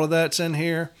 All of that's in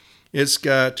here. It's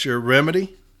got your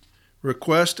remedy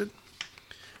requested.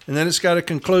 And then it's got a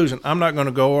conclusion. I'm not going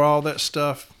to go over all that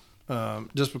stuff.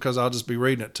 Just because I'll just be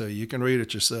reading it to you. You can read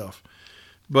it yourself.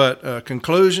 But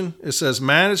conclusion, it says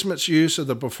management's use of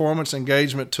the performance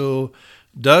engagement tool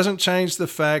doesn't change the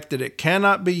fact that it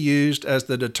cannot be used as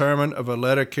the determinant of a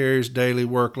letter carrier's daily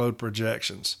workload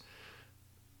projections.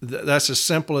 That's as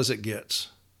simple as it gets.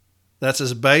 That's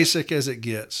as basic as it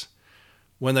gets.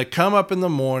 When they come up in the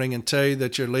morning and tell you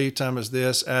that your leave time is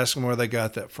this, ask them where they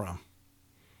got that from.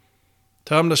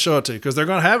 Tell them to show it to you because they're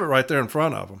going to have it right there in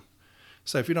front of them.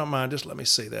 So if you don't mind, just let me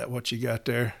see that, what you got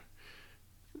there.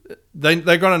 They're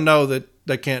going to know that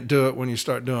they can't do it when you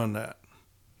start doing that.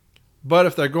 But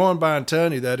if they're going by and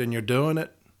telling you that and you're doing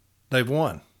it, they've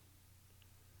won.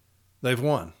 They've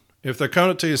won. If they're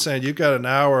coming to you saying you've got an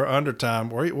hour undertime,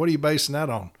 what are you basing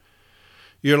that on?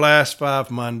 Your last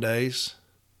 5 Mondays.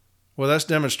 Well, that's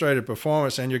demonstrated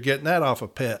performance, and you're getting that off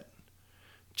of PET.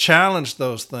 Challenge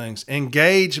those things.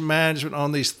 Engage management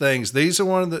on these things. These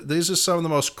are some of the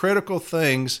most critical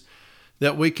things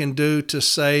that we can do to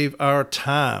save our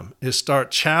time, is start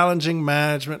challenging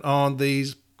management on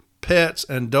these PETs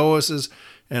and DOASs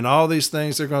and all these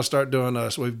things they're going to start doing to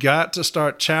us. We've got to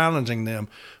start challenging them.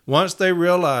 Once they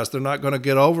realize they're not going to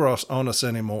get over on us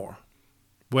anymore,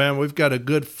 when we've got a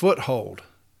good foothold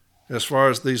as far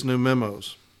as these new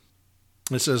memos.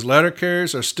 It says letter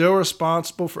carriers are still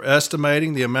responsible for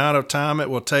estimating the amount of time it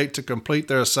will take to complete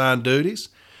their assigned duties,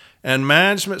 and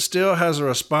management still has a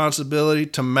responsibility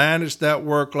to manage that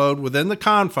workload within the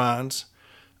confines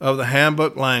of the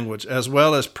handbook language, as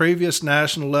well as previous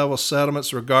national level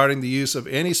settlements regarding the use of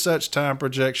any such time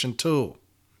projection tool.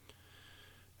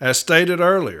 As stated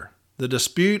earlier, the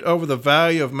dispute over the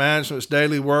value of management's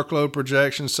daily workload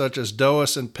projections such as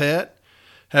DOAS and PET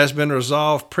has been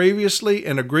resolved previously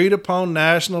in agreed upon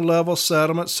national level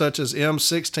settlements such as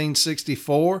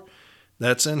M1664,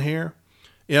 that's in here,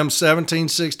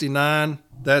 M1769,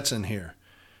 that's in here.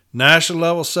 National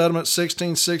level settlement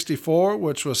 1664,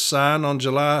 which was signed on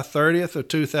July 30th of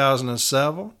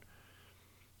 2007,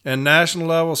 and national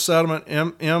level settlement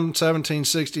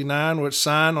M1769, which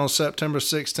signed on September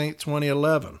 16th,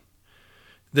 2011.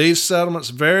 These settlements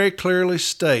very clearly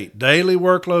state daily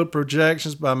workload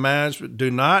projections by management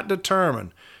do not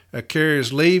determine a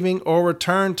carrier's leaving or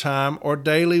return time or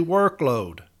daily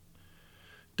workload.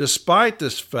 Despite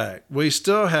this fact, we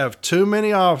still have too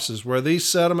many offices where these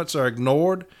settlements are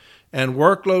ignored, and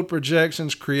workload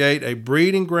projections create a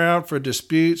breeding ground for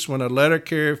disputes when a letter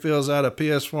carrier fills out a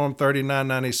PS Form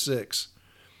 3996,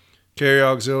 Carrier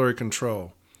Auxiliary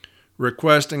Control,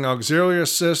 requesting auxiliary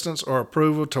assistance or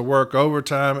approval to work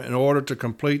overtime in order to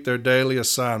complete their daily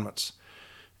assignments.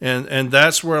 And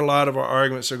that's where a lot of our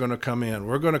arguments are going to come in.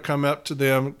 We're going to come up to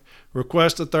them,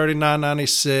 request a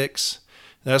 3996.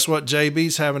 That's what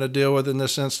JB's having to deal with in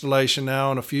this installation now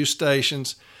on a few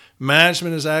stations.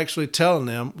 Management is actually telling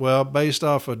them, well, based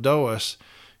off of DOAS,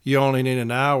 you only need an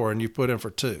hour and you put in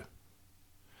for 2.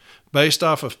 Based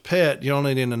off of PET, you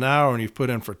only need an hour and you've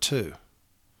put in for 2.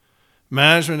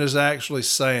 Management is actually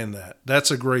saying that.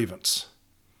 That's a grievance.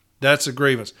 That's a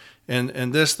grievance.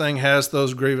 And this thing has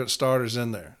those grievance starters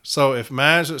in there. So if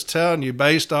management's telling you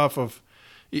based off of,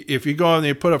 if you go in and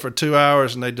you put it for 2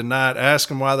 hours and they deny it, ask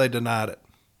them why they denied it.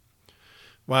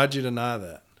 Why'd you deny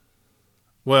that?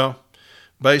 Well,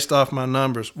 based off my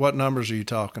numbers, what numbers are you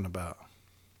talking about?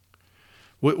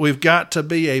 We've got to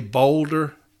be a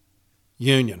bolder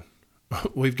union.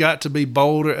 We've got to be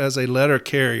bolder as a letter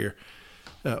carrier.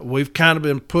 We've kind of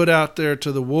been put out there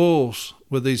to the wolves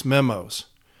with these memos.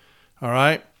 All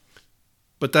right?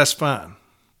 But that's fine.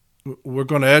 We're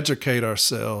going to educate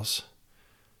ourselves,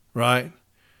 right?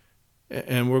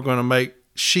 And we're going to make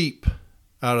sheep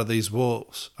out of these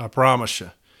wolves. I promise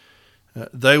you.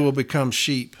 They will become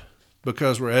sheep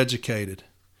because we're educated.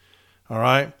 All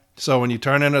right? So when you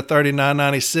turn in a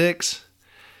 3996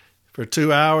 for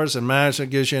 2 hours and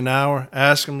management gives you an hour,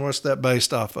 ask them what's that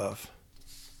based off of.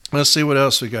 Let's see what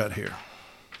else we got here.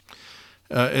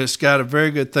 It's got a very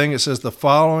good thing. It says the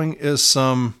following is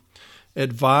some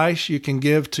advice you can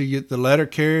give to the letter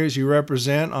carriers you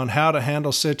represent on how to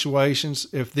handle situations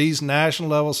if these national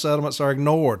level settlements are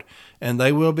ignored, and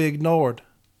they will be ignored,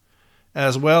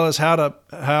 as well as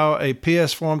how a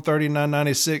PS Form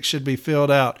 3996 should be filled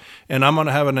out. And I'm going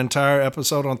to have an entire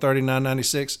episode on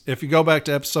 3996. If you go back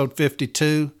to episode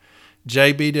 52,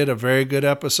 JB did a very good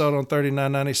episode on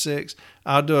 3996.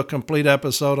 I'll do a complete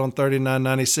episode on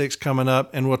 3996 coming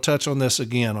up, and we'll touch on this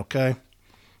again, okay?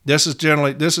 This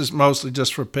is mostly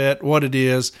just for PET, what it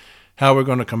is, how we're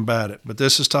going to combat it. But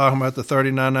this is talking about the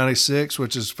 3996,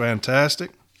 which is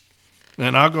fantastic.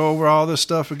 And I'll go over all this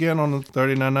stuff again on the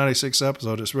 3996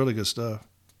 episode. It's really good stuff.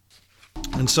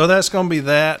 And so that's going to be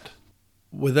that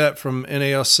with that from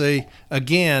NALC.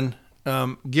 Again,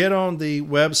 get on the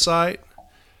website.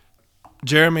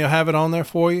 Jeremy will have it on there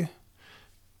for you.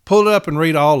 Pull it up and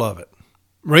read all of it.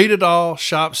 Read it all,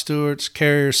 shop stewards,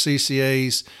 carriers,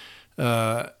 CCAs.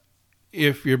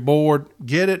 If you're bored,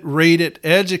 get it, read it,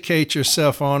 educate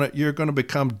yourself on it. You're going to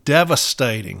become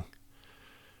devastating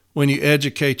when you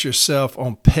educate yourself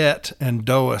on PET and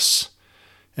DOAS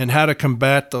and how to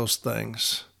combat those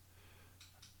things.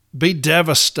 Be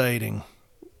devastating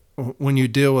when you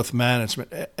deal with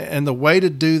management. And the way to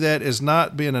do that is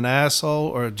not being an asshole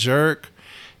or a jerk.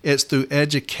 It's through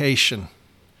education.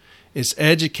 It's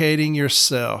educating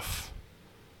yourself.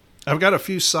 I've got a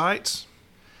few sites.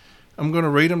 I'm going to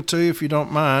read them to you if you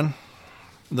don't mind.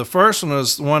 The first one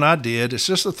is the one I did. It's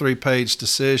just a 3-page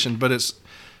decision, but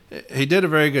he did a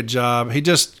very good job. He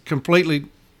just completely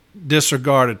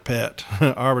disregarded PET,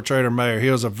 Arbitrator Mayer.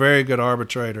 He was a very good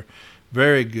arbitrator,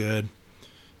 very good.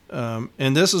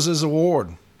 And this is his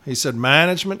award. He said,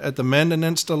 management at the Minden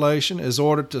installation is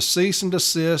ordered to cease and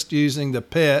desist using the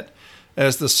PET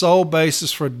as the sole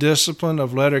basis for discipline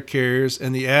of letter carriers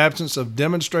in the absence of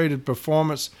demonstrated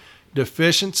performance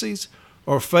deficiencies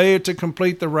or failure to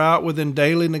complete the route within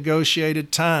daily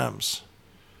negotiated times.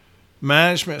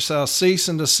 Management shall cease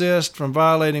and desist from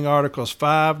violating Articles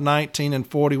 5, 19, and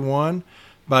 41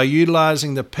 by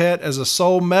utilizing the PET as a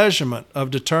sole measurement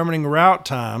of determining route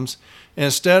times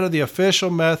instead of the official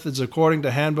methods according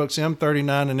to handbooks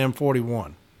M39 and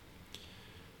M41.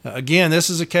 Again, this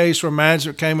is a case where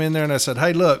management came in there and they said,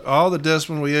 hey, look, all the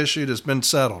discipline we issued has been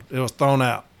settled. It was thrown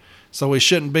out. So we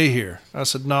shouldn't be here. I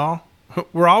said, no,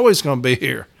 we're always going to be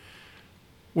here.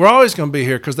 We're always going to be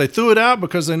here because they threw it out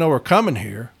because they know we're coming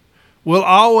here. We'll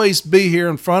always be here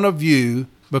in front of you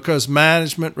because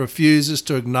management refuses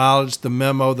to acknowledge the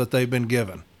memo that they've been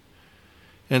given.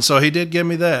 And so he did give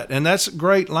me that. And that's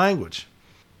great language.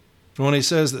 When he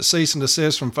says that cease and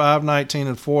desist from 519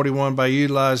 and 41 by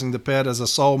utilizing the PET as a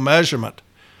sole measurement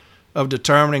of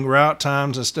determining route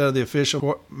times instead of the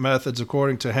official methods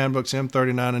according to handbooks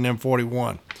M39 and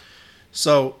M41.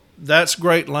 So that's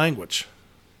great language.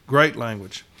 Great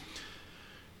language.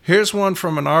 Here's one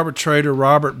from an arbitrator,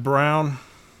 Robert Brown,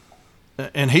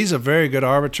 and he's a very good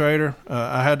arbitrator.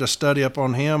 I had to study up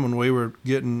on him when we were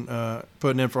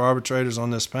putting in for arbitrators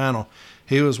on this panel.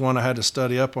 He was one I had to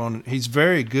study up on. He's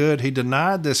very good. He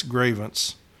denied this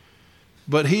grievance,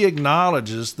 but he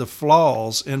acknowledges the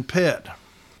flaws in Pett.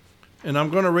 And I'm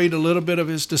going to read a little bit of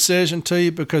his decision to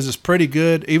you because it's pretty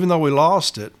good. Even though we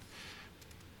lost it,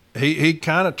 he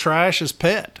kind of trashes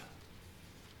Pett.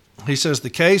 He says the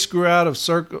case grew out of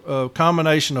a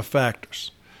combination of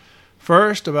factors.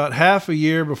 First, about half a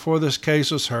year before this case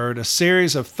was heard, a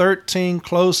series of 13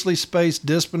 closely spaced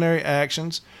disciplinary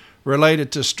actions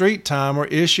related to street time were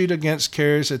issued against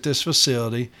carriers at this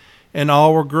facility, and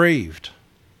all were grieved.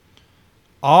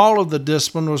 All of the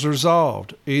discipline was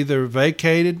resolved, either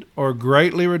vacated or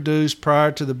greatly reduced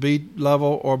prior to the B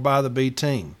level or by the B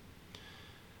team,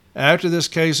 after this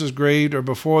case was grieved or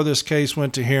before this case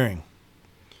went to hearing.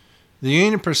 The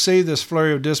union perceived this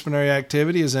flurry of disciplinary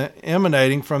activity as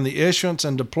emanating from the issuance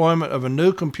and deployment of a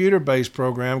new computer-based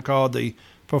program called the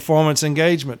Performance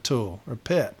Engagement Tool, or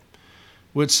PET,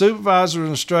 which supervisors were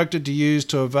instructed to use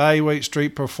to evaluate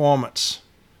street performance.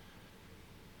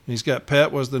 He's got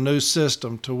PET was the new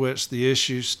system to which the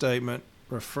issue statement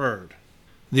referred.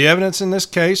 The evidence in this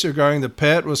case regarding the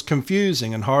PET was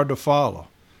confusing and hard to follow.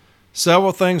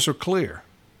 Several things were clear.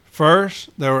 First,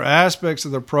 there were aspects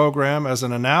of the program as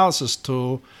an analysis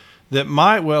tool that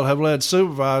might well have led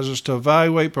supervisors to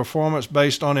evaluate performance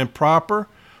based on improper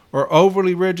or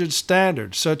overly rigid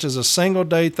standards, such as a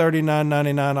single-day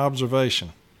 $39.99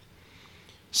 observation.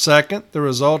 Second, the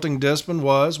resulting discipline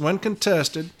was, when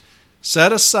contested,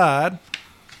 set aside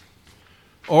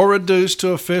or reduced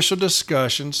to official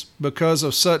discussions because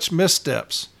of such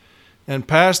missteps, and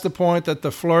past the point that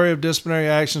the flurry of disciplinary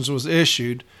actions was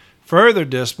issued, further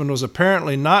discipline was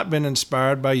apparently not been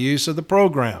inspired by use of the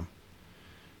program.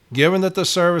 Given that the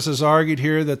service has argued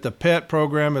here that the PET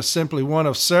program is simply one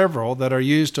of several that are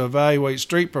used to evaluate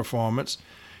street performance,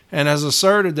 and has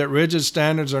asserted that rigid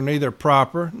standards are neither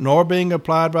proper nor being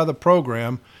applied by the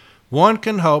program, one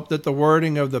can hope that the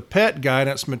wording of the PET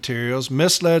guidance materials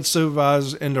misled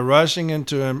supervisors into rushing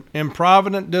into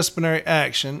improvident disciplinary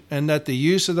action, and that the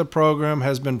use of the program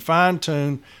has been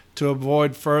fine-tuned to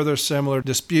avoid further similar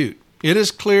dispute. It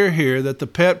is clear here that the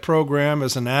PET program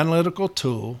is an analytical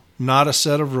tool, not a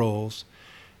set of rules,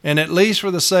 and at least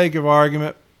for the sake of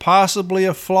argument, possibly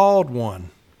a flawed one,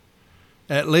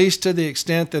 at least to the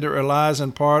extent that it relies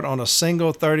in part on a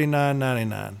single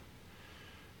 $39.99.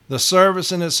 The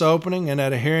service in its opening and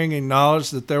at a hearing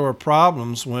acknowledged that there were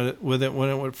problems with it when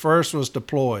it first was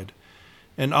deployed,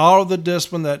 and all of the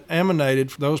discipline that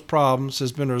emanated from those problems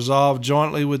has been resolved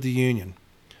jointly with the union.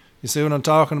 You see what I'm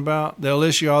talking about? They'll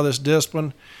issue all this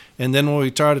discipline, and then when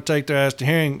we try to take their ass to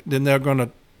hearing, then they're going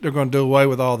to do away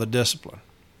with all the discipline.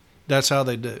 That's how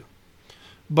they do.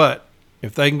 But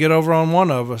if they can get over on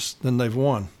one of us, then they've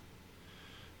won.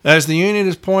 As the union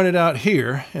has pointed out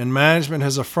here, and management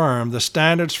has affirmed, the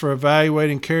standards for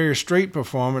evaluating carrier street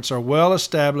performance are well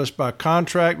established by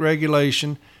contract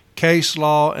regulation, case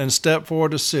law, and step-forward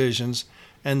decisions,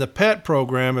 and the PET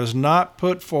program is not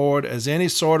put forward as any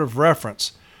sort of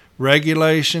reference,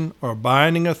 regulation, or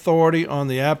binding authority on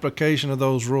the application of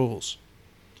those rules.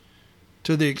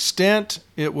 To the extent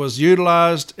it was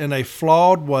utilized in a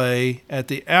flawed way at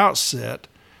the outset,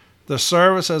 the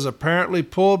service has apparently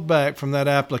pulled back from that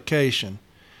application,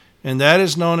 and that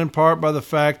is known in part by the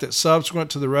fact that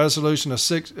subsequent to the resolution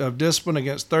of discipline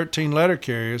against 13 letter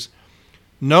carriers,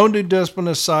 no new discipline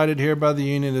is cited here by the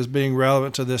union as being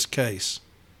relevant to this case.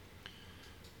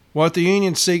 What the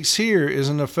union seeks here is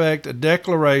in effect a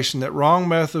declaration that wrong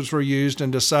methods were used in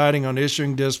deciding on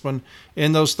issuing discipline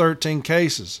in those 13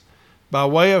 cases, by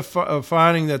way of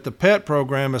finding that the PET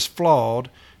program is flawed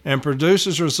and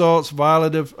produces results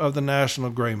violative of the national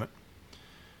agreement.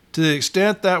 To the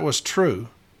extent that was true,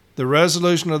 the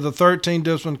resolution of the 13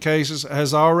 discipline cases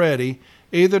has already,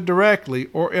 either directly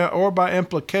or by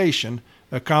implication,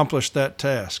 accomplished that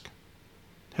task.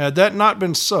 Had that not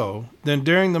been so, then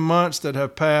during the months that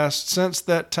have passed since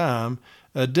that time,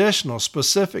 additional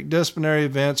specific disciplinary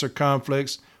events or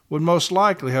conflicts would most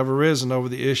likely have arisen over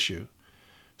the issue.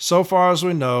 So far as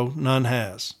we know, none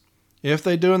has. If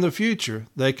they do in the future,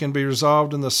 they can be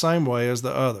resolved in the same way as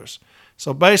the others.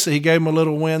 So basically, he gave them a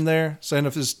little win there, saying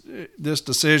if this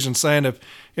decision, saying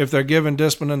if they're given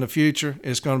discipline in the future,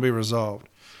 it's going to be resolved.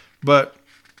 But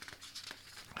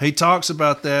he talks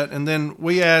about that, and then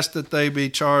we asked that they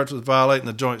be charged with violating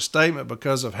the joint statement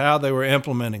because of how they were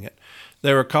implementing it.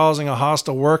 They were causing a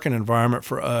hostile working environment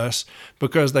for us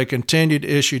because they continued to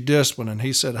issue discipline. And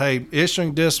he said, hey,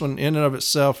 issuing discipline in and of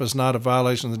itself is not a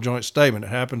violation of the joint statement. It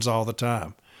happens all the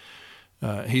time.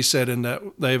 He said in that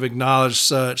they've acknowledged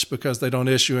such because they don't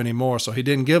issue anymore. So he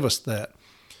didn't give us that.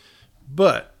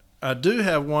 But I do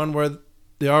have one where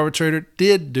the arbitrator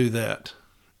did do that.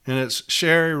 And it's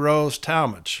Sherry Rose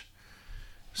Talmadge.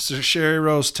 So Sherry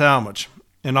Rose Talmadge.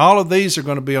 And all of these are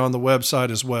going to be on the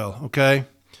website as well, okay?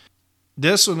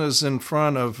 This one is in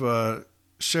front of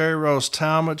Sherry Rose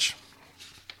Talmadge.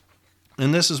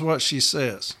 And this is what she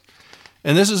says.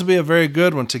 And this is to be a very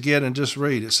good one to get and just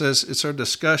read. It says it's her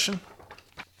discussion.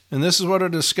 And this is what her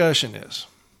discussion is.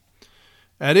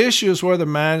 At issue is whether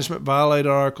management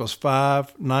violated Articles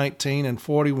 5, 19, and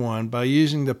 41 by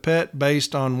using the PET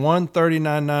based on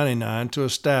 139.99 to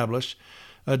establish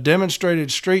a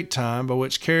demonstrated street time by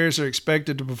which carriers are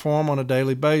expected to perform on a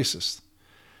daily basis.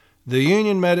 The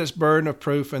union met its burden of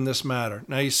proof in this matter.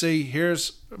 Now you see,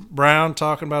 here's Brown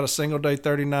talking about a single day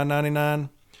 $39.99.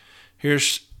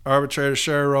 Here's arbitrator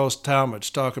Sherry Rose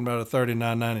Talmadge talking about a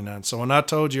 $39.99. So when I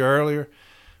told you earlier,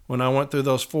 when I went through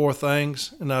those four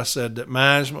things, and I said that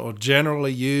management will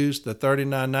generally use the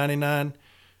 $39.99,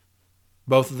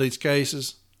 both of these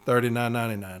cases,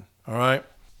 $39.99. All right?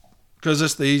 Because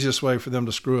it's the easiest way for them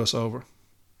to screw us over.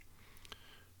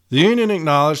 The union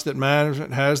acknowledged that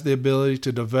management has the ability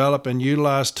to develop and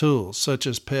utilize tools, such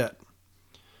as PET,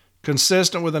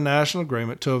 consistent with the national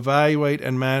agreement to evaluate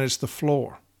and manage the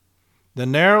floor. The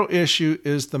narrow issue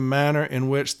is the manner in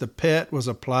which the PET was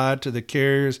applied to the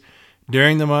carriers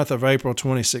during the month of April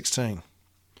 2016.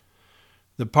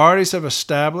 The parties have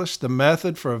established the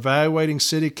method for evaluating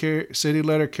city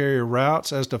letter carrier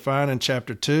routes as defined in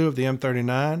Chapter 2 of the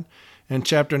M39 and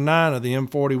Chapter 9 of the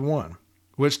M41,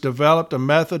 which developed a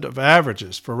method of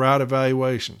averages for route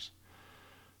evaluations.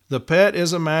 The PET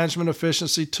is a management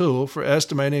efficiency tool for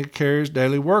estimating a carrier's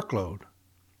daily workload,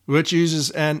 which uses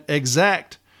an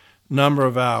exact number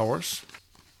of hours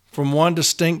from one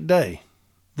distinct day.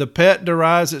 The PET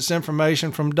derives its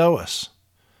information from DOAS.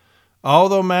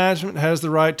 Although management has the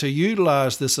right to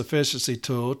utilize this efficiency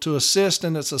tool to assist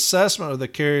in its assessment of the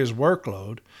carrier's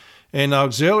workload and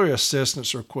auxiliary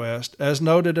assistance request, as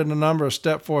noted in a number of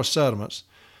Step 4 settlements,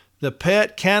 the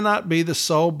PET cannot be the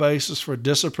sole basis for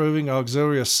disapproving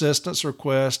auxiliary assistance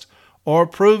request or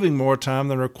approving more time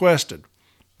than requested.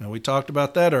 Now, we talked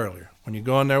about that earlier. When you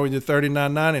go in there with your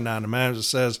 $39.99, the manager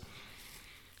says,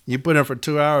 you put in for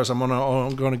 2 hours, I'm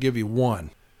going to give you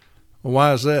one. Well,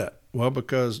 why is that? Well,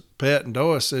 because PET and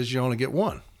DOAS says you only get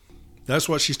one. That's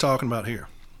what she's talking about here.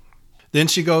 Then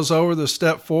she goes over the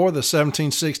Step 4, the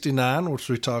 1769, which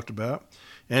we talked about,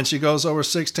 and she goes over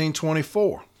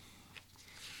 1624.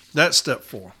 That's Step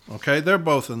 4. Okay, they're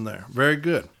both in there. Very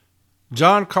good.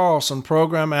 John Carlson,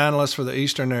 program analyst for the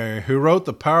Eastern area, who wrote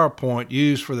the PowerPoint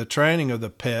used for the training of the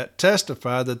PET,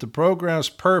 testified that the program's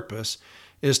purpose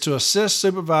is to assist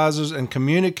supervisors in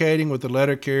communicating with the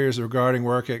letter carriers regarding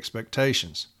work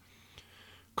expectations.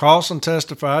 Carlson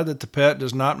testified that the PET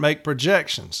does not make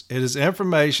projections. It is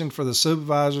information for the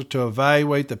supervisor to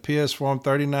evaluate the PS Form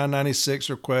 3996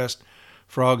 request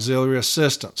for auxiliary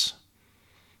assistance.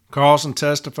 Carlson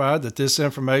testified that this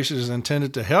information is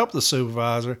intended to help the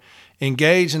supervisor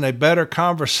engage in a better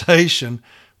conversation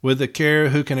with the carrier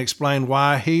who can explain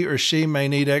why he or she may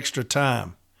need extra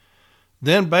time.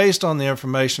 Then, based on the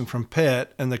information from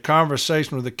PET and the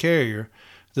conversation with the carrier,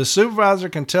 the supervisor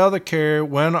can tell the carrier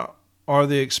when are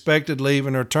the expected leave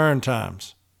and return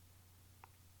times.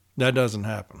 That doesn't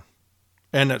happen,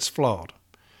 and that's flawed.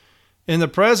 In the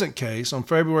present case, on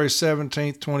February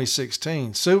 17,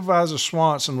 2016, Supervisor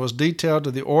Swanson was detailed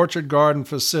to the Orchard Garden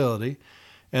facility,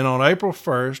 and on April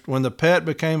 1st, when the PET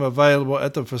became available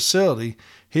at the facility,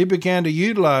 he began to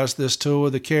utilize this tool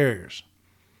with the carriers.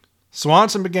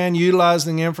 Swanson began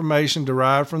utilizing the information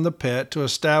derived from the PET to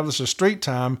establish a street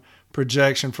time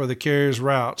projection for the carrier's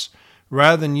routes,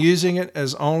 rather than using it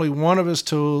as only one of his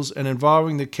tools and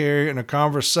involving the carrier in a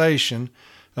conversation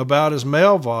about his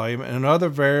mail volume and other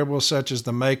variables such as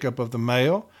the makeup of the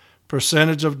mail,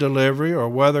 percentage of delivery, or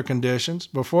weather conditions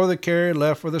before the carrier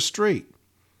left for the street.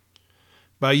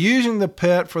 By using the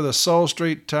PET for the sole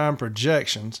street time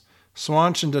projections,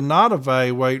 Swanson did not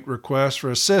evaluate requests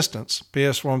for assistance,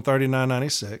 PS Form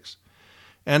 3996,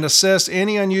 and assess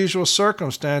any unusual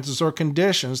circumstances or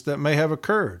conditions that may have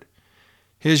occurred.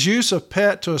 His use of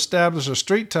PET to establish a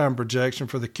street time projection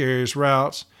for the carrier's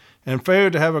routes and failure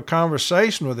to have a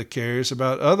conversation with the carriers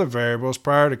about other variables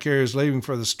prior to carriers leaving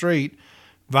for the street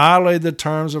violated the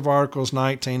terms of Articles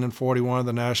 19 and 41 of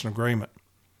the National Agreement.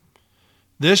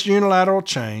 This unilateral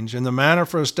change in the manner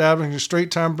for establishing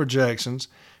street time projections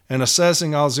and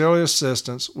assessing auxiliary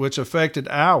assistance, which affected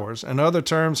hours and other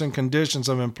terms and conditions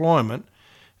of employment,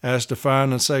 as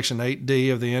defined in Section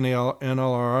 8D of the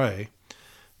NLRA,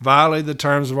 violated the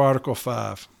terms of Article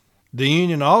 5. The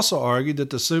union also argued that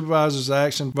the supervisor's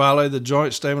action violated the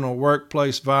Joint Statement on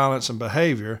Workplace Violence and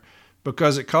Behavior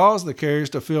because it caused the carriers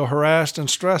to feel harassed and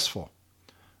stressful.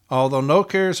 Although no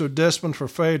carriers were disciplined for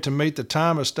failure to meet the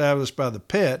time established by the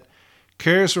PET,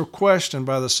 carriers were questioned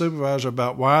by the supervisor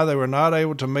about why they were not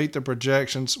able to meet the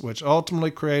projections, which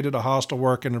ultimately created a hostile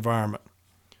working environment.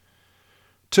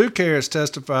 2 carriers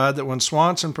testified that when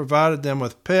Swanson provided them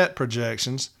with PET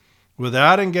projections,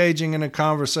 without engaging in a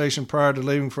conversation prior to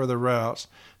leaving for their routes,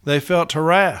 they felt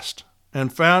harassed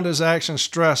and found his actions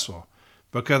stressful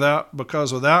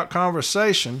because without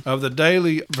conversation of the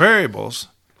daily variables,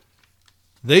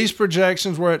 these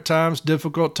projections were at times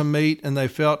difficult to meet and they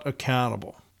felt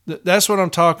accountable. That's what I'm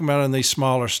talking about in these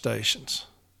smaller stations.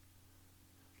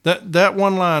 That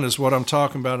one line is what I'm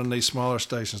talking about in these smaller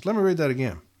stations. Let me read that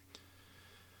again.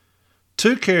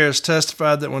 2 carriers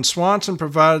testified that when Swanson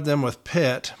provided them with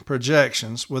PET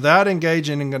projections without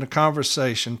engaging in a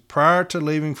conversation prior to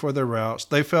leaving for their routes,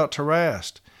 they felt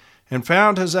harassed and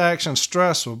found his actions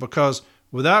stressful because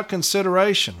without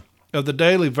consideration of the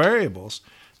daily variables,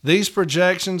 these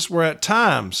projections were at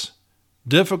times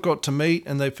difficult to meet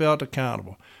and they felt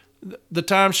accountable. The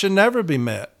time should never be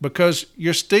met because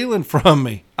you're stealing from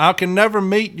me. I can never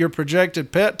meet your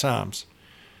projected PET times.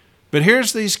 But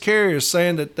here's these carriers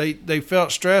saying that they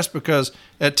felt stressed because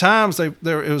at times it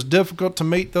was difficult to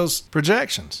meet those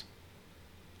projections.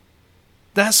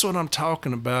 That's what I'm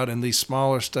talking about in these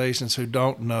smaller stations who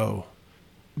don't know.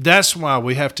 That's why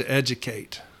we have to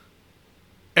educate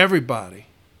everybody.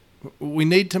 We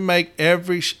need to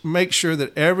make sure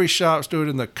that every shop steward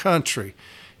in the country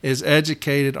is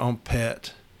educated on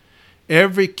PET.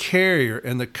 Every carrier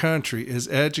in the country is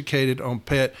educated on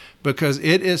PET because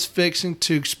it is fixing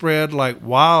to spread like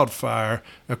wildfire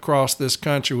across this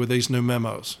country with these new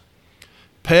memos.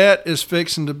 PET is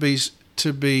fixing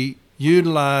to be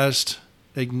utilized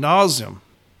ad nauseum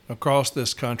across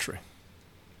this country.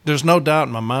 There's no doubt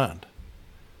in my mind.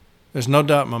 There's no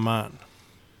doubt in my mind.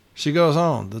 She goes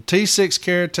on. The T6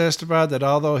 carrier testified that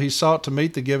although he sought to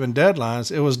meet the given deadlines,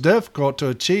 it was difficult to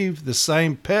achieve the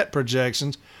same PET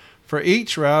projections for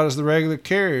each route as the regular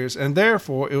carriers, and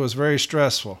therefore it was very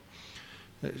stressful.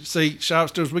 See, shop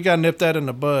stewards, we got to nip that in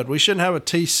the bud. We shouldn't have a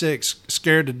T6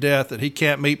 scared to death that he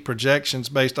can't meet projections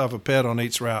based off of PET on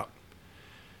each route.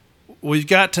 We've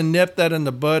got to nip that in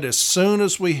the bud as soon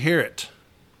as we hear it.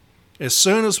 As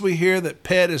soon as we hear that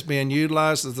PET is being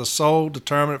utilized as the sole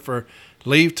determinant for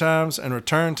leave times and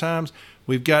return times,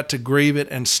 we've got to grieve it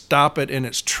and stop it in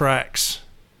its tracks.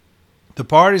 The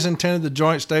parties intended the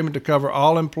joint statement to cover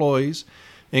all employees,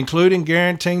 including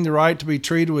guaranteeing the right to be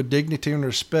treated with dignity and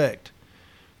respect.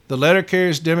 The letter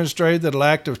carriers demonstrated that a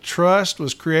lack of trust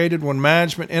was created when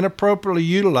management inappropriately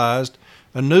utilized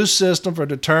a new system for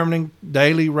determining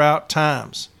daily route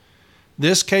times.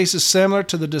 This case is similar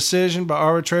to the decision by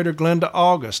arbitrator Glenda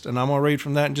August, and I'm going to read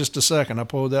from that in just a second. I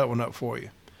pulled that one up for you,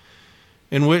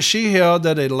 in which she held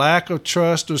that a lack of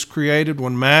trust was created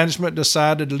when management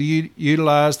decided to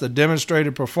utilize the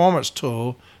Demonstrated Performance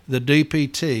Tool, the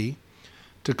DPT,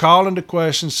 to call into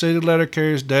question city letter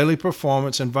carriers' daily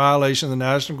performance in violation of the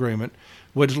National Agreement,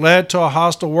 which led to a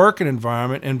hostile working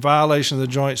environment in violation of the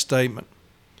joint statement.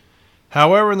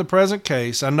 However, in the present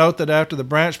case, I note that after the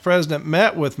branch president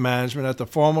met with management at the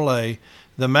Formula A,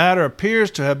 the matter appears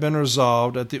to have been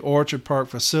resolved at the Orchard Park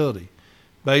facility,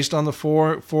 based on the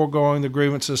foregoing the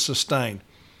grievances sustained.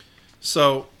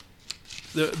 So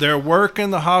they're working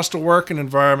the hostile working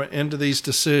environment into these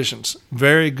decisions.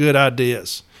 Very good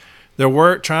ideas.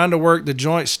 They're trying to work the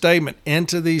joint statement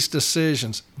into these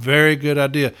decisions. Very good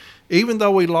idea. Even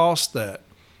though we lost that,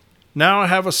 now I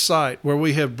have a site where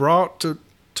we have brought to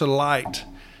light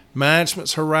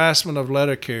management's harassment of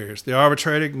letter carriers. The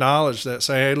arbitrator acknowledged that,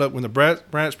 saying, hey, look, when the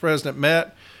branch president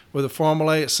met with the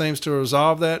Formula A, it seems to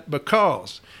resolve that,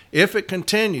 because if it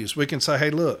continues, we can say, hey,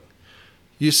 look,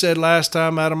 you said last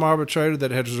time, Madam Arbitrator,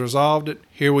 that it has resolved it.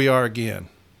 Here we are again.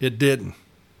 It didn't.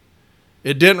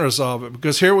 It didn't resolve it,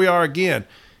 because here we are again.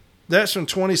 That's from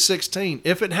 2016.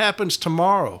 If it happens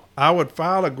tomorrow, I would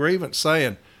file a grievance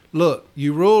saying, look,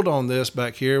 you ruled on this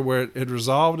back here where it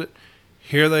resolved it.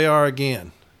 Here they are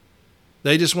again.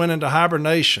 They just went into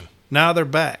hibernation. Now they're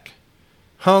back,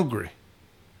 hungry,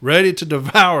 ready to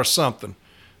devour something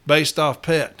based off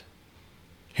PET.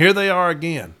 Here they are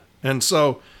again. And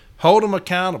so hold them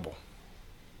accountable.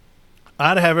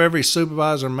 I'd have every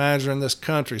supervisor and manager in this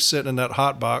country sitting in that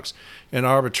hot box in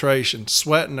arbitration,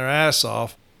 sweating their ass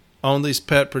off on these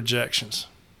PET projections.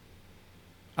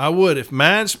 I would. If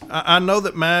I know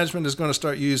that management is going to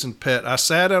start using PET. I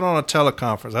sat in on a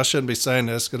teleconference. I shouldn't be saying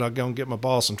this because I'm going to get my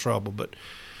boss in trouble, but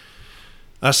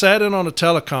I sat in on a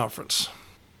teleconference.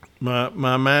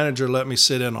 My manager let me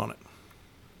sit in on it.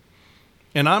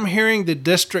 And I'm hearing the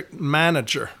district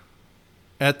manager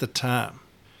at the time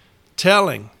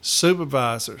telling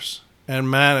supervisors and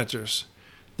managers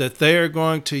that they are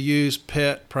going to use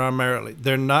PET primarily.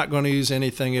 They're not going to use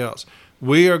anything else.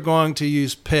 We are going to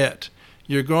use PET.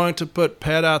 You're going to put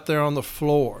PET out there on the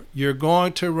floor. You're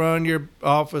going to run your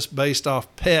office based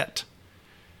off PET.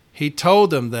 He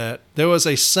told them that. There was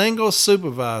a single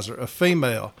supervisor, a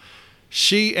female.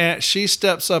 She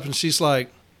steps up and she's like,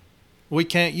 we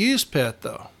can't use PET,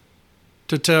 though,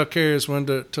 to tell carriers when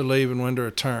to leave and when to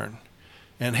return.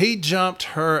 And he jumped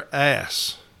her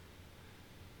ass.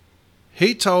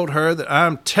 He told her that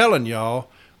I'm telling y'all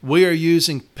we are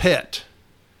using PET.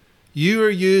 You are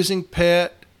using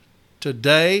PET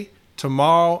today,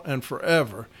 tomorrow, and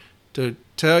forever to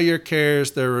tell your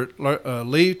carriers their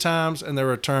leave times and their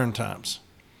return times.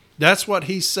 That's what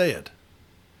he said.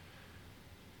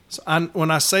 So when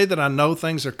I say that I know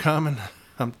things are coming,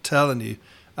 I'm telling you,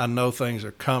 I know things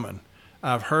are coming.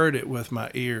 I've heard it with my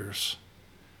ears.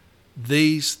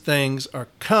 These things are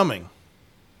coming.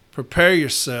 Prepare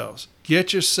yourselves.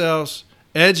 Get yourselves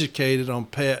educated on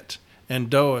PET and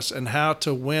DOAS and how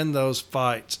to win those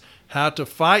fights, how to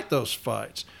fight those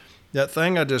fights. That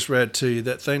thing I just read to you,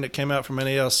 that thing that came out from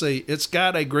NALC, it's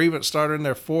got a grievance starter in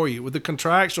there for you with the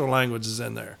contractual languages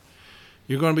in there.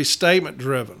 You're going to be statement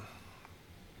driven.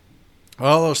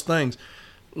 All those things.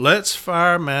 Let's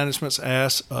fire management's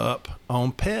ass up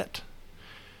on PET.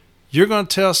 You're going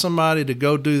to tell somebody to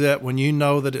go do that when you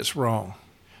know that it's wrong.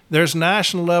 There's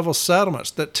national level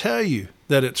settlements that tell you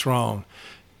that it's wrong.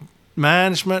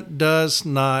 Management does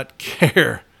not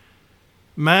care.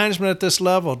 Management at this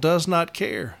level does not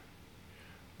care.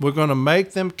 We're going to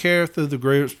make them care through the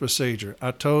grievance procedure.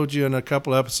 I told you in a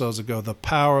couple episodes ago, the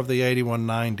power of the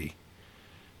 8190.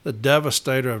 The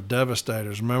devastator of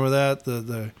devastators. Remember that?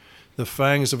 The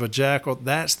fangs of a jackal.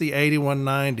 That's the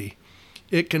 8190.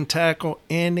 It can tackle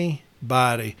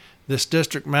anybody. This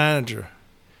district manager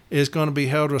is going to be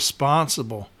held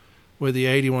responsible with the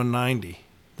 8190.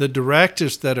 The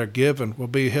directives that are given will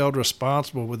be held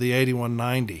responsible with the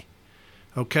 8190.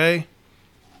 Okay?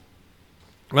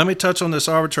 Let me touch on this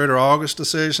Arbitrator August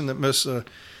decision that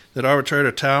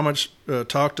Arbitrator Talmadge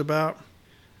talked about.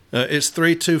 It's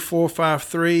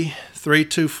 32453,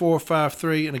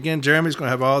 32453. And again, Jeremy's going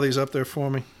to have all these up there for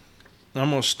me. I'm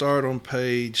going to start on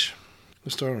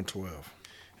let's start on 12.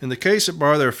 In the case at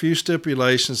bar, there are a few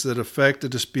stipulations that affect the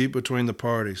dispute between the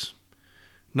parties.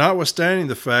 Notwithstanding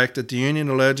the fact that the union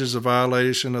alleges a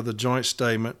violation of the joint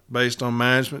statement based on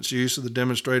management's use of the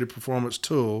demonstrated performance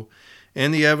tool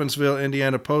in the Evansville,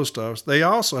 Indiana post office, they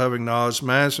also have acknowledged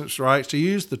management's rights to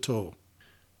use the tool.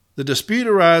 The dispute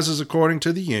arises, according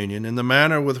to the union, in the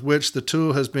manner with which the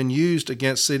tool has been used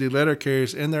against city letter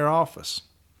carriers in their office.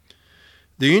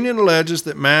 The union alleges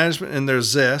that management, in their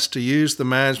zest to use the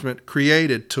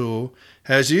management-created tool,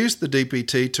 has used the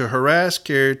DPT to harass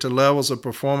carrier to levels of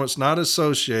performance not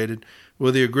associated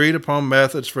with the agreed-upon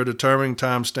methods for determining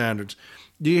time standards.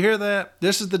 Do you hear that?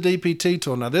 This is the DPT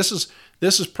tool. Now, this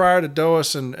is prior to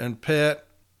DOAS and PET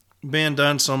being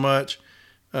done so much,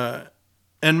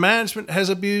 and management has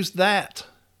abused that.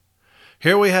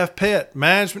 Here we have PET.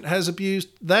 Management has abused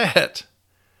that.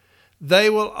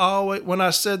 They will always, when I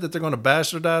said that they're going to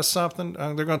bastardize something,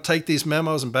 they're going to take these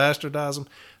memos and bastardize them,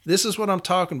 this is what I'm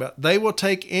talking about. They will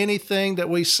take anything that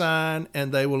we sign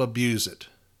and they will abuse it.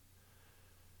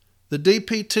 The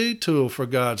DPT tool, for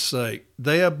God's sake,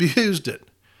 they abused it.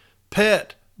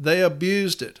 PET, they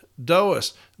abused it.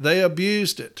 DOAS, they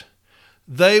abused it.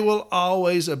 They will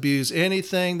always abuse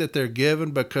anything that they're given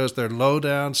because they're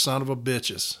low-down son of a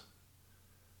bitches.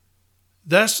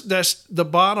 That's the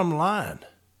bottom line.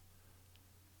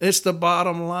 It's the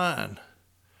bottom line.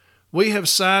 We have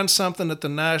signed something at the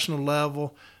national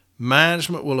level.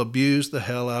 Management will abuse the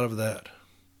hell out of that.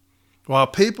 While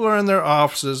people are in their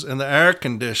offices in the air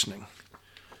conditioning,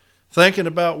 thinking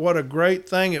about what a great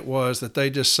thing it was that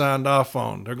they just signed off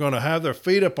on. They're going to have their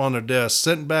feet up on their desk,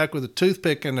 sitting back with a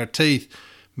toothpick in their teeth.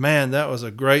 Man, that was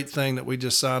a great thing that we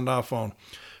just signed off on.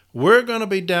 We're going to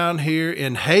be down here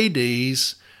in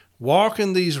Hades,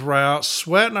 walking these routes,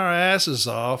 sweating our asses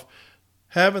off,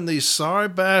 having these sorry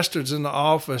bastards in the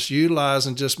office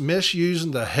utilizing, just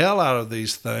misusing the hell out of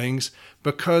these things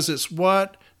because it's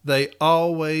what they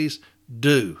always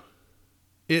do.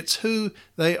 It's who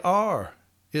they are.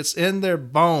 It's in their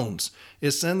bones.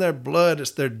 It's in their blood.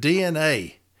 It's their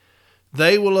DNA.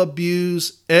 They will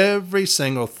abuse every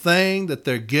single thing that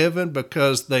they're given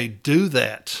because they do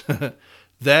that.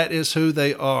 That is who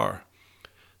they are.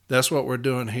 That's what we're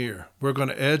doing here. We're going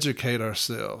to educate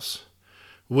ourselves.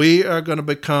 We are going to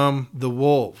become the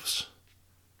wolves.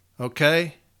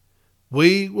 Okay?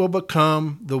 We will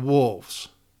become the wolves.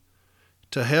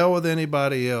 To hell with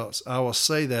anybody else. I will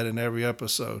say that in every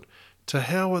episode. To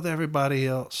hell with everybody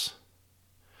else.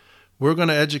 We're going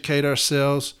to educate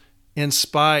ourselves in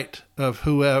spite of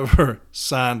whoever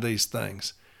signed these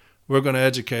things. We're going to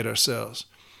educate ourselves.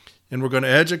 And we're going to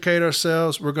educate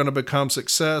ourselves. We're going to become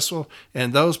successful.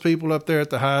 And those people up there at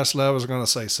the highest levels are going to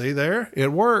say, see there,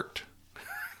 it worked.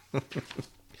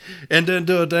 And didn't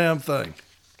do a damn thing.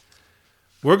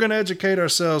 We're going to educate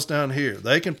ourselves down here.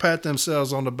 They can pat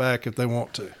themselves on the back if they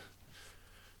want to.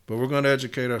 But we're going to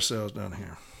educate ourselves down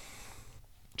here.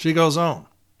 She goes on.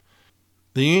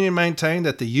 The union maintained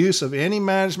that the use of any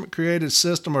management-created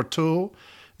system or tool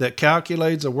that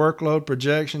calculates a workload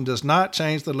projection does not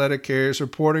change the letter carrier's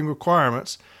reporting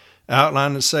requirements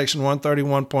outlined in Section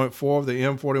 131.4 of the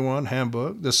M41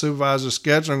 Handbook, the supervisor's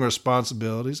scheduling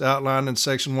responsibilities outlined in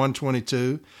Section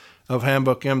 122 of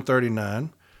Handbook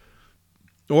M39,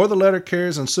 or the letter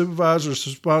carrier's and supervisor's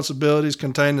responsibilities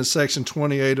contained in Section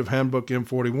 28 of Handbook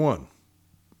M41.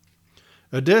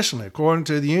 Additionally, according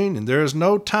to the union, there is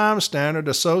no time standard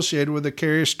associated with the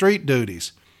carrier's street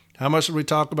duties. How much did we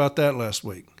talk about that last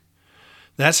week?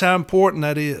 That's how important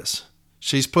that is.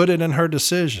 She's put it in her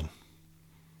decision.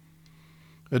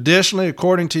 Additionally,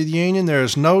 according to the union, there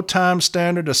is no time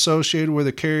standard associated with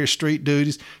the carrier's street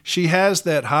duties. She has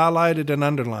that highlighted and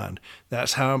underlined.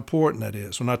 That's how important that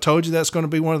is. When I told you that's going to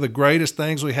be one of the greatest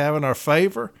things we have in our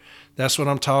favor, that's what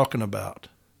I'm talking about.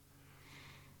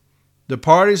 The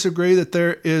parties agree that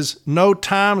there is no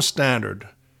time standard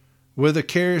with the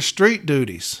carrier's street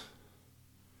duties.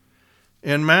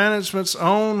 In management's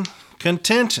own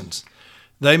contentions,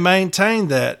 they maintain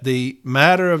that the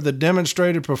matter of the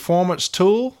demonstrated performance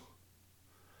tool,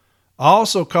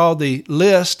 also called the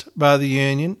list by the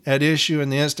union at issue in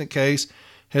the instant case,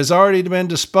 has already been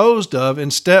disposed of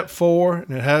in Step 4,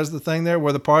 and it has the thing there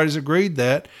where the parties agreed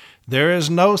that there is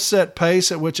no set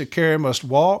pace at which a carrier must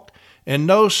walk, and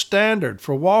no standard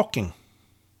for walking.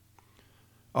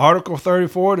 Article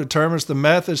 34 determines the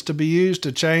methods to be used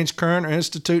to change current or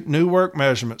institute new work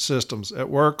measurement systems at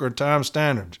work or time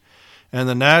standards, and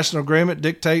the national agreement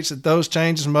dictates that those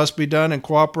changes must be done in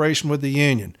cooperation with the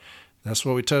union. That's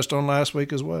what we touched on last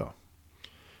week as well.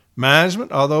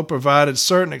 Management, although provided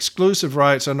certain exclusive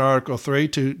rights under Article 3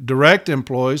 to direct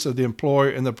employees of the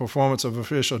employer in the performance of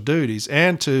official duties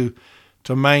and to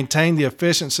maintain the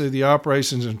efficiency of the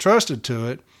operations entrusted to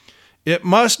it, it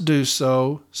must do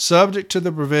so subject to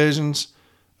the provisions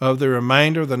of the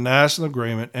remainder of the national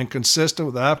agreement and consistent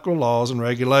with applicable laws and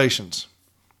regulations.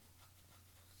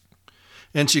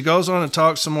 And she goes on and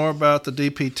talks some more about the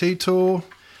DPT tool.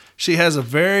 She has a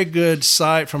very good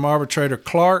cite from Arbitrator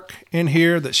Clark in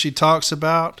here that she talks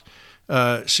about.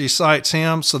 She cites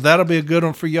him, so that'll be a good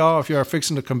one for y'all if you are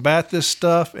fixing to combat this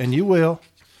stuff, and you will.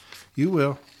 You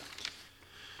will.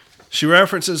 She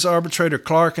references Arbitrator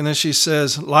Clark, and then she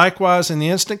says, likewise, in the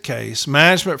instant case,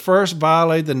 management first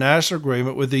violated the national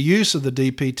agreement with the use of the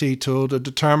DPT tool to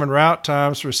determine route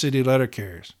times for city letter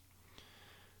carriers.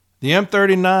 The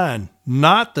M39,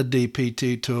 not the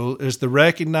DPT tool, is the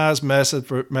recognized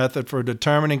method for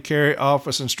determining carrier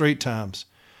office and street times.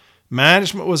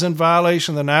 Management was in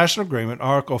violation of the national agreement,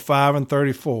 Article 5 and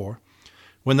 34,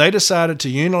 when they decided to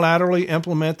unilaterally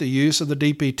implement the use of the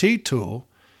DPT tool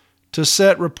to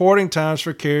set reporting times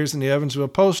for carriers in the Evansville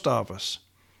Post Office.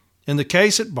 In the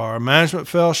case at bar, management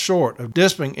fell short of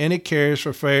disciplining any carriers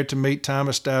for failure to meet time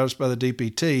established by the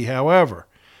DPT. However,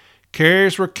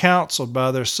 carriers were counseled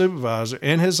by their supervisor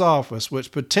in his office,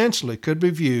 which potentially could be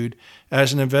viewed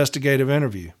as an investigative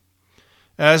interview.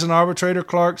 As in Arbitrator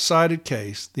Clark's cited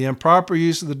case, the improper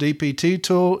use of the DPT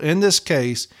tool in this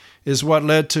case is what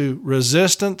led to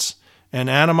resistance and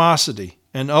animosity,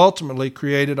 and ultimately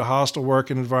created a hostile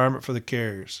working environment for the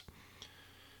carriers.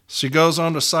 She goes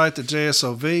on to cite the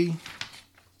JSOV,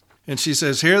 and she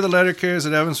says, here the letter carriers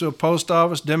at Evansville Post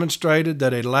Office demonstrated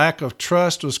that a lack of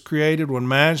trust was created when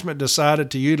management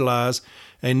decided to utilize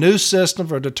a new system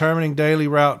for determining daily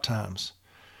route times.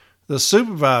 The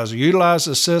supervisor utilized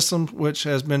a system which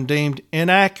has been deemed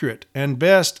inaccurate and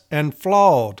best and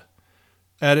flawed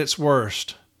at its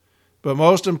worst, but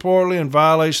most importantly in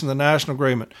violation of the national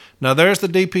agreement. Now there's the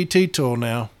DPT tool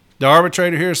now. The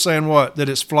arbitrator here is saying what? That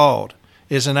it's flawed.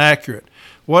 It's inaccurate.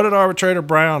 What did Arbitrator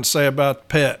Brown say about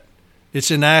PET? It's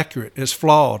inaccurate. It's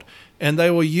flawed. And they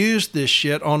will use this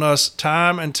shit on us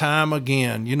time and time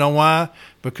again. You know why?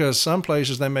 Because some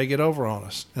places they may get over on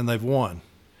us, and they've won.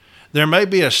 There may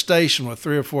be a station with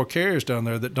 3 or 4 carriers down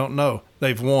there that don't know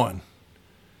they've won.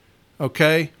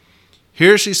 Okay?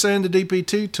 Here she's saying the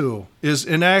DPT tool is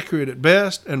inaccurate at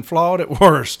best and flawed at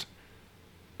worst.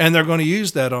 And they're going to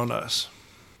use that on us.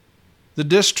 The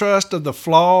distrust of the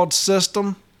flawed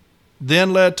system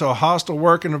then led to a hostile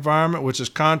working environment which is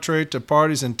contrary to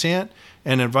parties' intent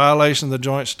and in violation of the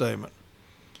joint statement.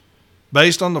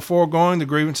 Based on the foregoing, the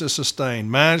grievance is sustained.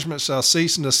 Management shall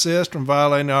cease and desist from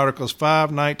violating Articles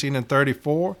 5, 19, and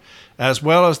 34, as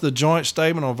well as the joint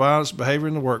statement on violence behavior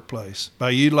in the workplace, by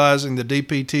utilizing the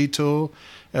DPT tool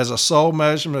as a sole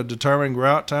measurement of determining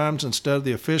route times instead of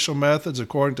the official methods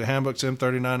according to Handbooks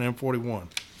M39 and M41.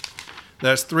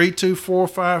 That's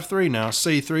 32453 now.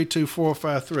 See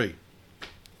 32453.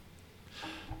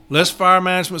 Let's fire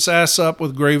management's ass up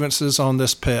with grievances on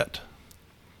this pet.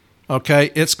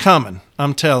 Okay, it's coming.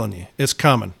 I'm telling you, it's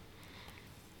coming.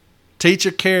 Teach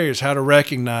your carriers how to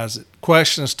recognize it,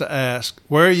 questions to ask.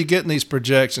 Where are you getting these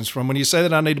projections from? When you say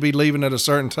that I need to be leaving at a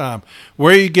certain time,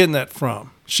 where are you getting that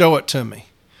from? Show it to me.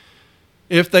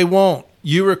 If they won't,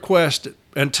 you request it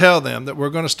and tell them that we're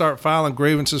going to start filing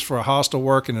grievances for a hostile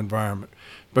working environment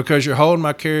because you're holding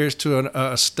my carriers to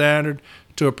a standard,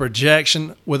 to a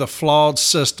projection with a flawed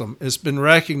system. It's been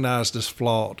recognized as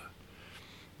flawed.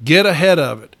 Get ahead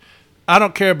of it. I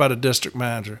don't care about a district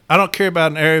manager. I don't care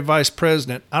about an area vice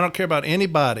president. I don't care about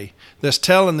anybody that's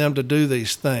telling them to do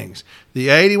these things. The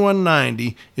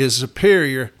 8190 is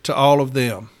superior to all of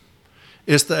them.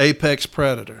 It's the apex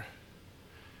predator.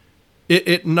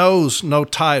 It knows no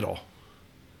title.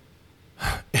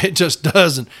 It just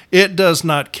doesn't. It does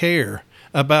not care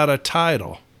about a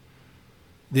title.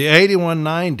 The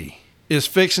 8190 is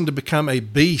fixing to become a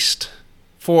beast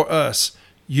for us.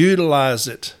 Utilize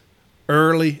it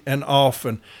early and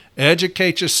often.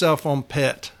 Educate yourself on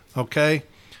PET, okay?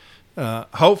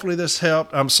 Hopefully this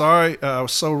helped. I'm sorry I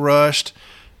was so rushed.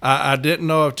 I didn't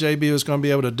know if JB was going to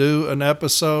be able to do an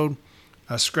episode.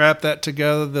 I scrapped that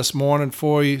together this morning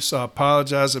for you, so I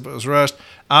apologize if it was rushed.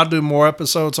 I'll do more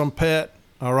episodes on PET,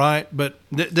 all right? But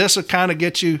this will kind of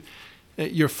get you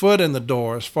your foot in the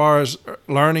door as far as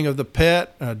learning of the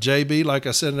PET. JB, like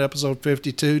I said in episode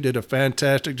 52, did a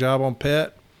fantastic job on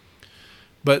PET.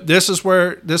 But this is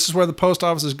where the post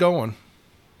office is going.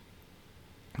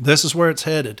 This is where it's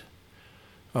headed.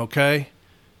 Okay?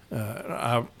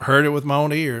 I've heard it with my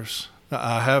own ears.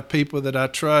 I have people that I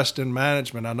trust in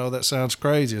management. I know that sounds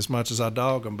crazy as much as I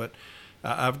dog them, but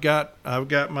I've got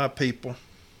my people,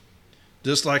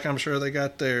 just like I'm sure they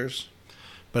got theirs.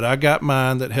 But I got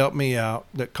mine that help me out,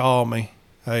 that call me.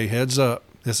 Hey, heads up,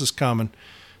 this is coming.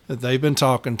 They've been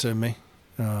talking to me.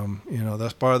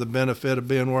 That's part of the benefit of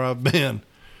being where I've been.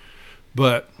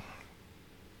 But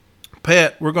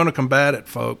PET, we're going to combat it,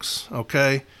 folks.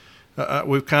 Okay,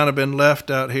 we've kind of been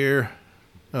left out here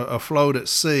afloat at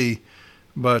sea.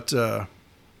 But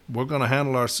we're going to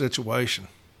handle our situation.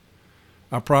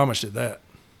 I promise you that.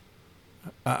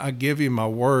 I give you my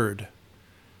word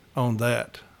on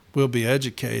that. We'll be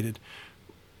educated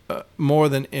more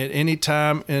than at any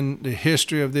time in the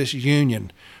history of this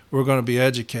union. We're going to be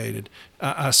educated.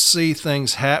 I see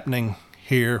things happening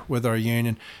here with our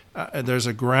union. There's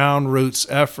a ground roots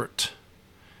effort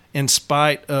in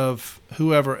spite of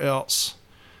whoever else.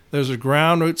 There's a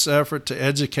ground roots effort to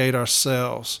educate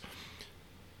ourselves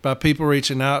by people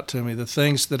reaching out to me, the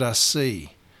things that I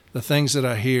see, the things that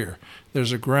I hear.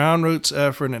 There's a ground roots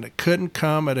effort, and it couldn't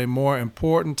come at a more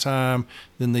important time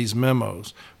than these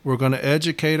memos. We're going to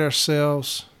educate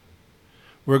ourselves.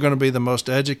 We're going to be the most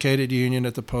educated union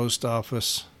at the post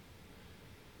office.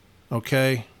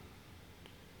 Okay?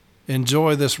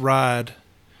 Enjoy this ride.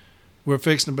 We're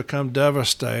fixing to become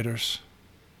devastators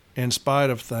in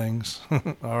spite of things.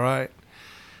 All right?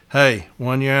 Hey,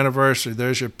 1 year anniversary.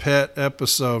 There's your PET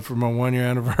episode for my 1 year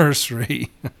anniversary.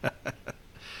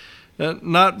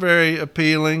 Not very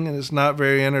appealing and it's not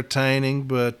very entertaining,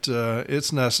 but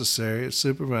it's necessary. It's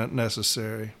super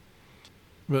necessary.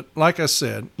 But like I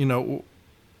said,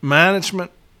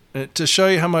 management, to show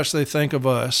you how much they think of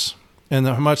us and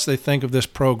how much they think of this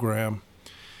program,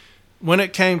 when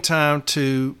it came time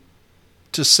to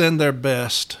send their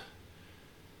best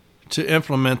to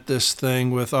implement this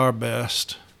thing with our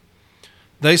best,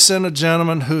 they sent a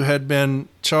gentleman who had been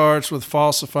charged with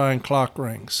falsifying clock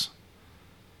rings.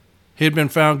 He had been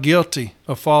found guilty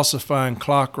of falsifying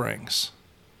clock rings.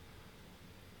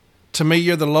 To me,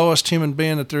 you're the lowest human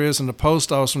being that there is in the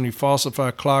post office when you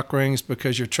falsify clock rings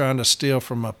because you're trying to steal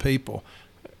from my people.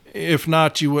 If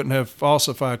not, you wouldn't have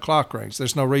falsified clock rings.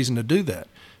 There's no reason to do that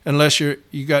unless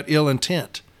you got ill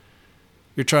intent.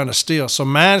 You're trying to steal. So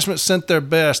management sent their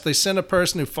best. They sent a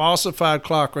person who falsified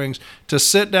clock rings to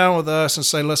sit down with us and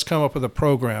say, let's come up with a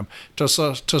program. To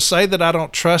say that I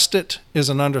don't trust it is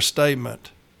an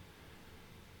understatement.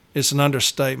 It's an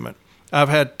understatement. I've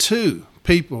had 2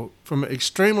 people from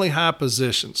extremely high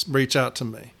positions reach out to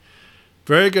me.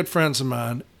 Very good friends of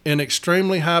mine in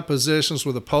extremely high positions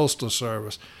with the Postal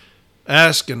Service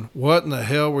asking, what in the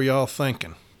hell were y'all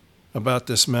thinking about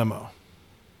this memo?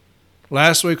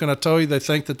 Last week when I told you they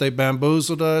think that they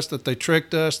bamboozled us, that they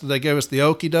tricked us, that they gave us the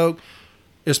okie doke,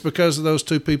 it's because of those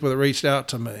 2 people that reached out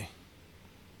to me.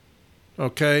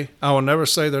 Okay? I will never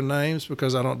say their names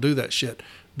because I don't do that shit.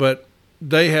 But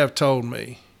they have told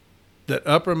me that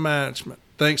upper management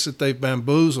thinks that they've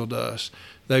bamboozled us.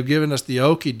 They've given us the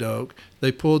okie doke.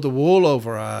 They pulled the wool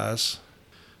over our eyes.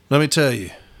 Let me tell you,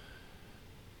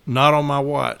 not on my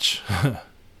watch.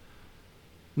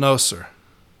 No, sir.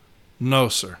 No,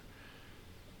 sir.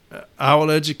 I will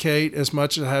educate as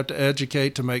much as I have to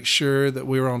educate to make sure that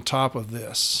we're on top of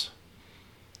this.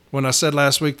 When I said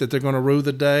last week that they're going to rue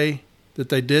the day that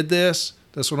they did this,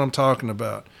 that's what I'm talking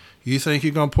about. You think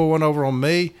you're going to pull one over on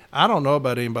me? I don't know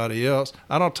about anybody else.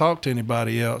 I don't talk to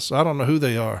anybody else. I don't know who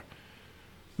they are.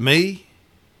 Me?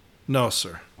 No,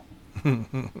 sir.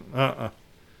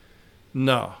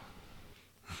 No.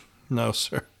 No,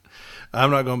 sir.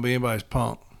 I'm not going to be anybody's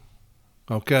punk.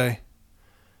 Okay?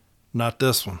 Not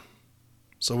this one.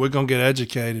 So we're going to get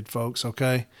educated, folks,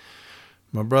 okay?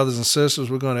 My brothers and sisters,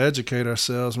 we're going to educate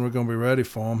ourselves and we're going to be ready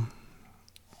for them.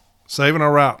 Saving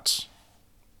our routes,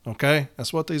 okay?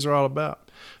 That's what these are all about.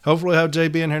 Hopefully we'll have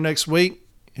JB in here next week.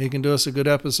 He can do us a good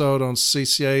episode on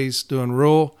CCA's doing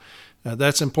rule.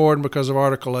 That's important because of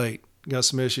Article 8. Got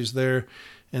some issues there.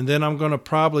 And then I'm going to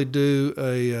probably do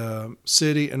a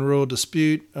city and rural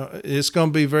dispute. It's going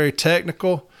to be very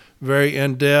technical, very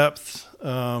in-depth.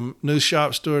 New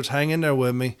shop stewards, hang in there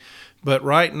with me. But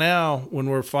right now, when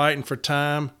we're fighting for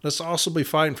time, let's also be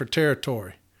fighting for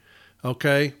territory.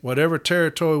 Okay? Whatever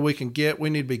territory we can get, we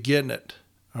need to be getting it.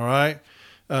 All right?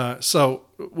 So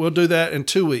we'll do that in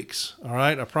 2 weeks. All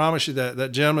right? I promise you that.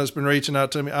 That gentleman has been reaching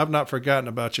out to me. I've not forgotten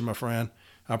about you, my friend.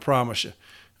 I promise you.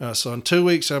 So in 2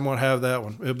 weeks, I'm going to have that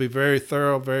one. It'll be very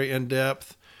thorough, very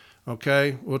in-depth.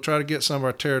 Okay? We'll try to get some of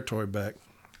our territory back.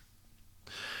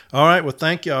 All right. Well,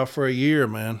 thank y'all for a year,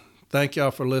 man. Thank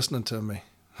y'all for listening to me.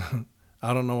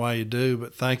 I don't know why you do,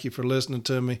 but thank you for listening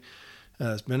to me.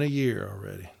 It's been a year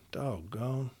already.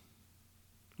 Doggone.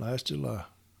 Last July.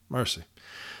 Mercy.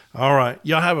 All right.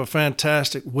 Y'all have a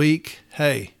fantastic week.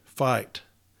 Hey, fight.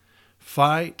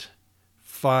 Fight,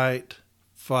 fight,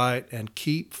 fight, and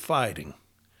keep fighting.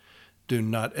 Do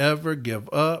not ever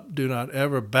give up. Do not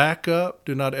ever back up.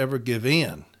 Do not ever give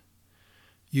in.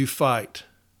 You fight.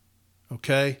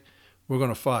 Okay? We're going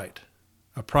to fight.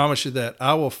 I promise you that.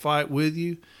 I will fight with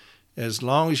you as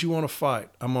long as you want to fight.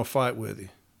 I'm going to fight with you.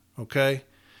 Okay?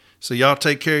 So y'all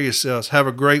take care of yourselves. Have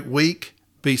a great week.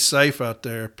 Be safe out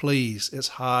there. Please. It's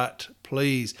hot.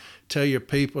 Please tell your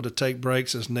people to take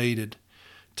breaks as needed.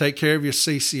 Take care of your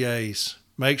CCAs.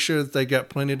 Make sure that they got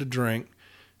plenty to drink.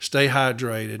 Stay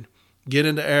hydrated. Get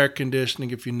into air conditioning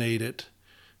if you need it.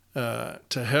 To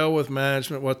hell with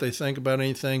management, what they think about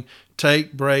anything.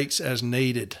 Take breaks as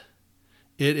needed.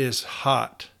 It is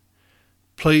hot.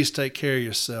 Please take care of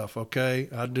yourself, okay?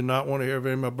 I do not want to hear of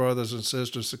any of my brothers and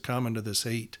sisters succumbing to this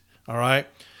heat, all right?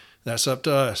 That's up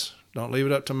to us. Don't leave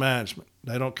it up to management.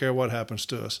 They don't care what happens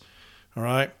to us, all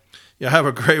right? Y'all have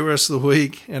a great rest of the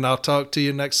week, and I'll talk to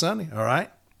you next Sunday, all right?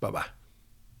 Bye-bye.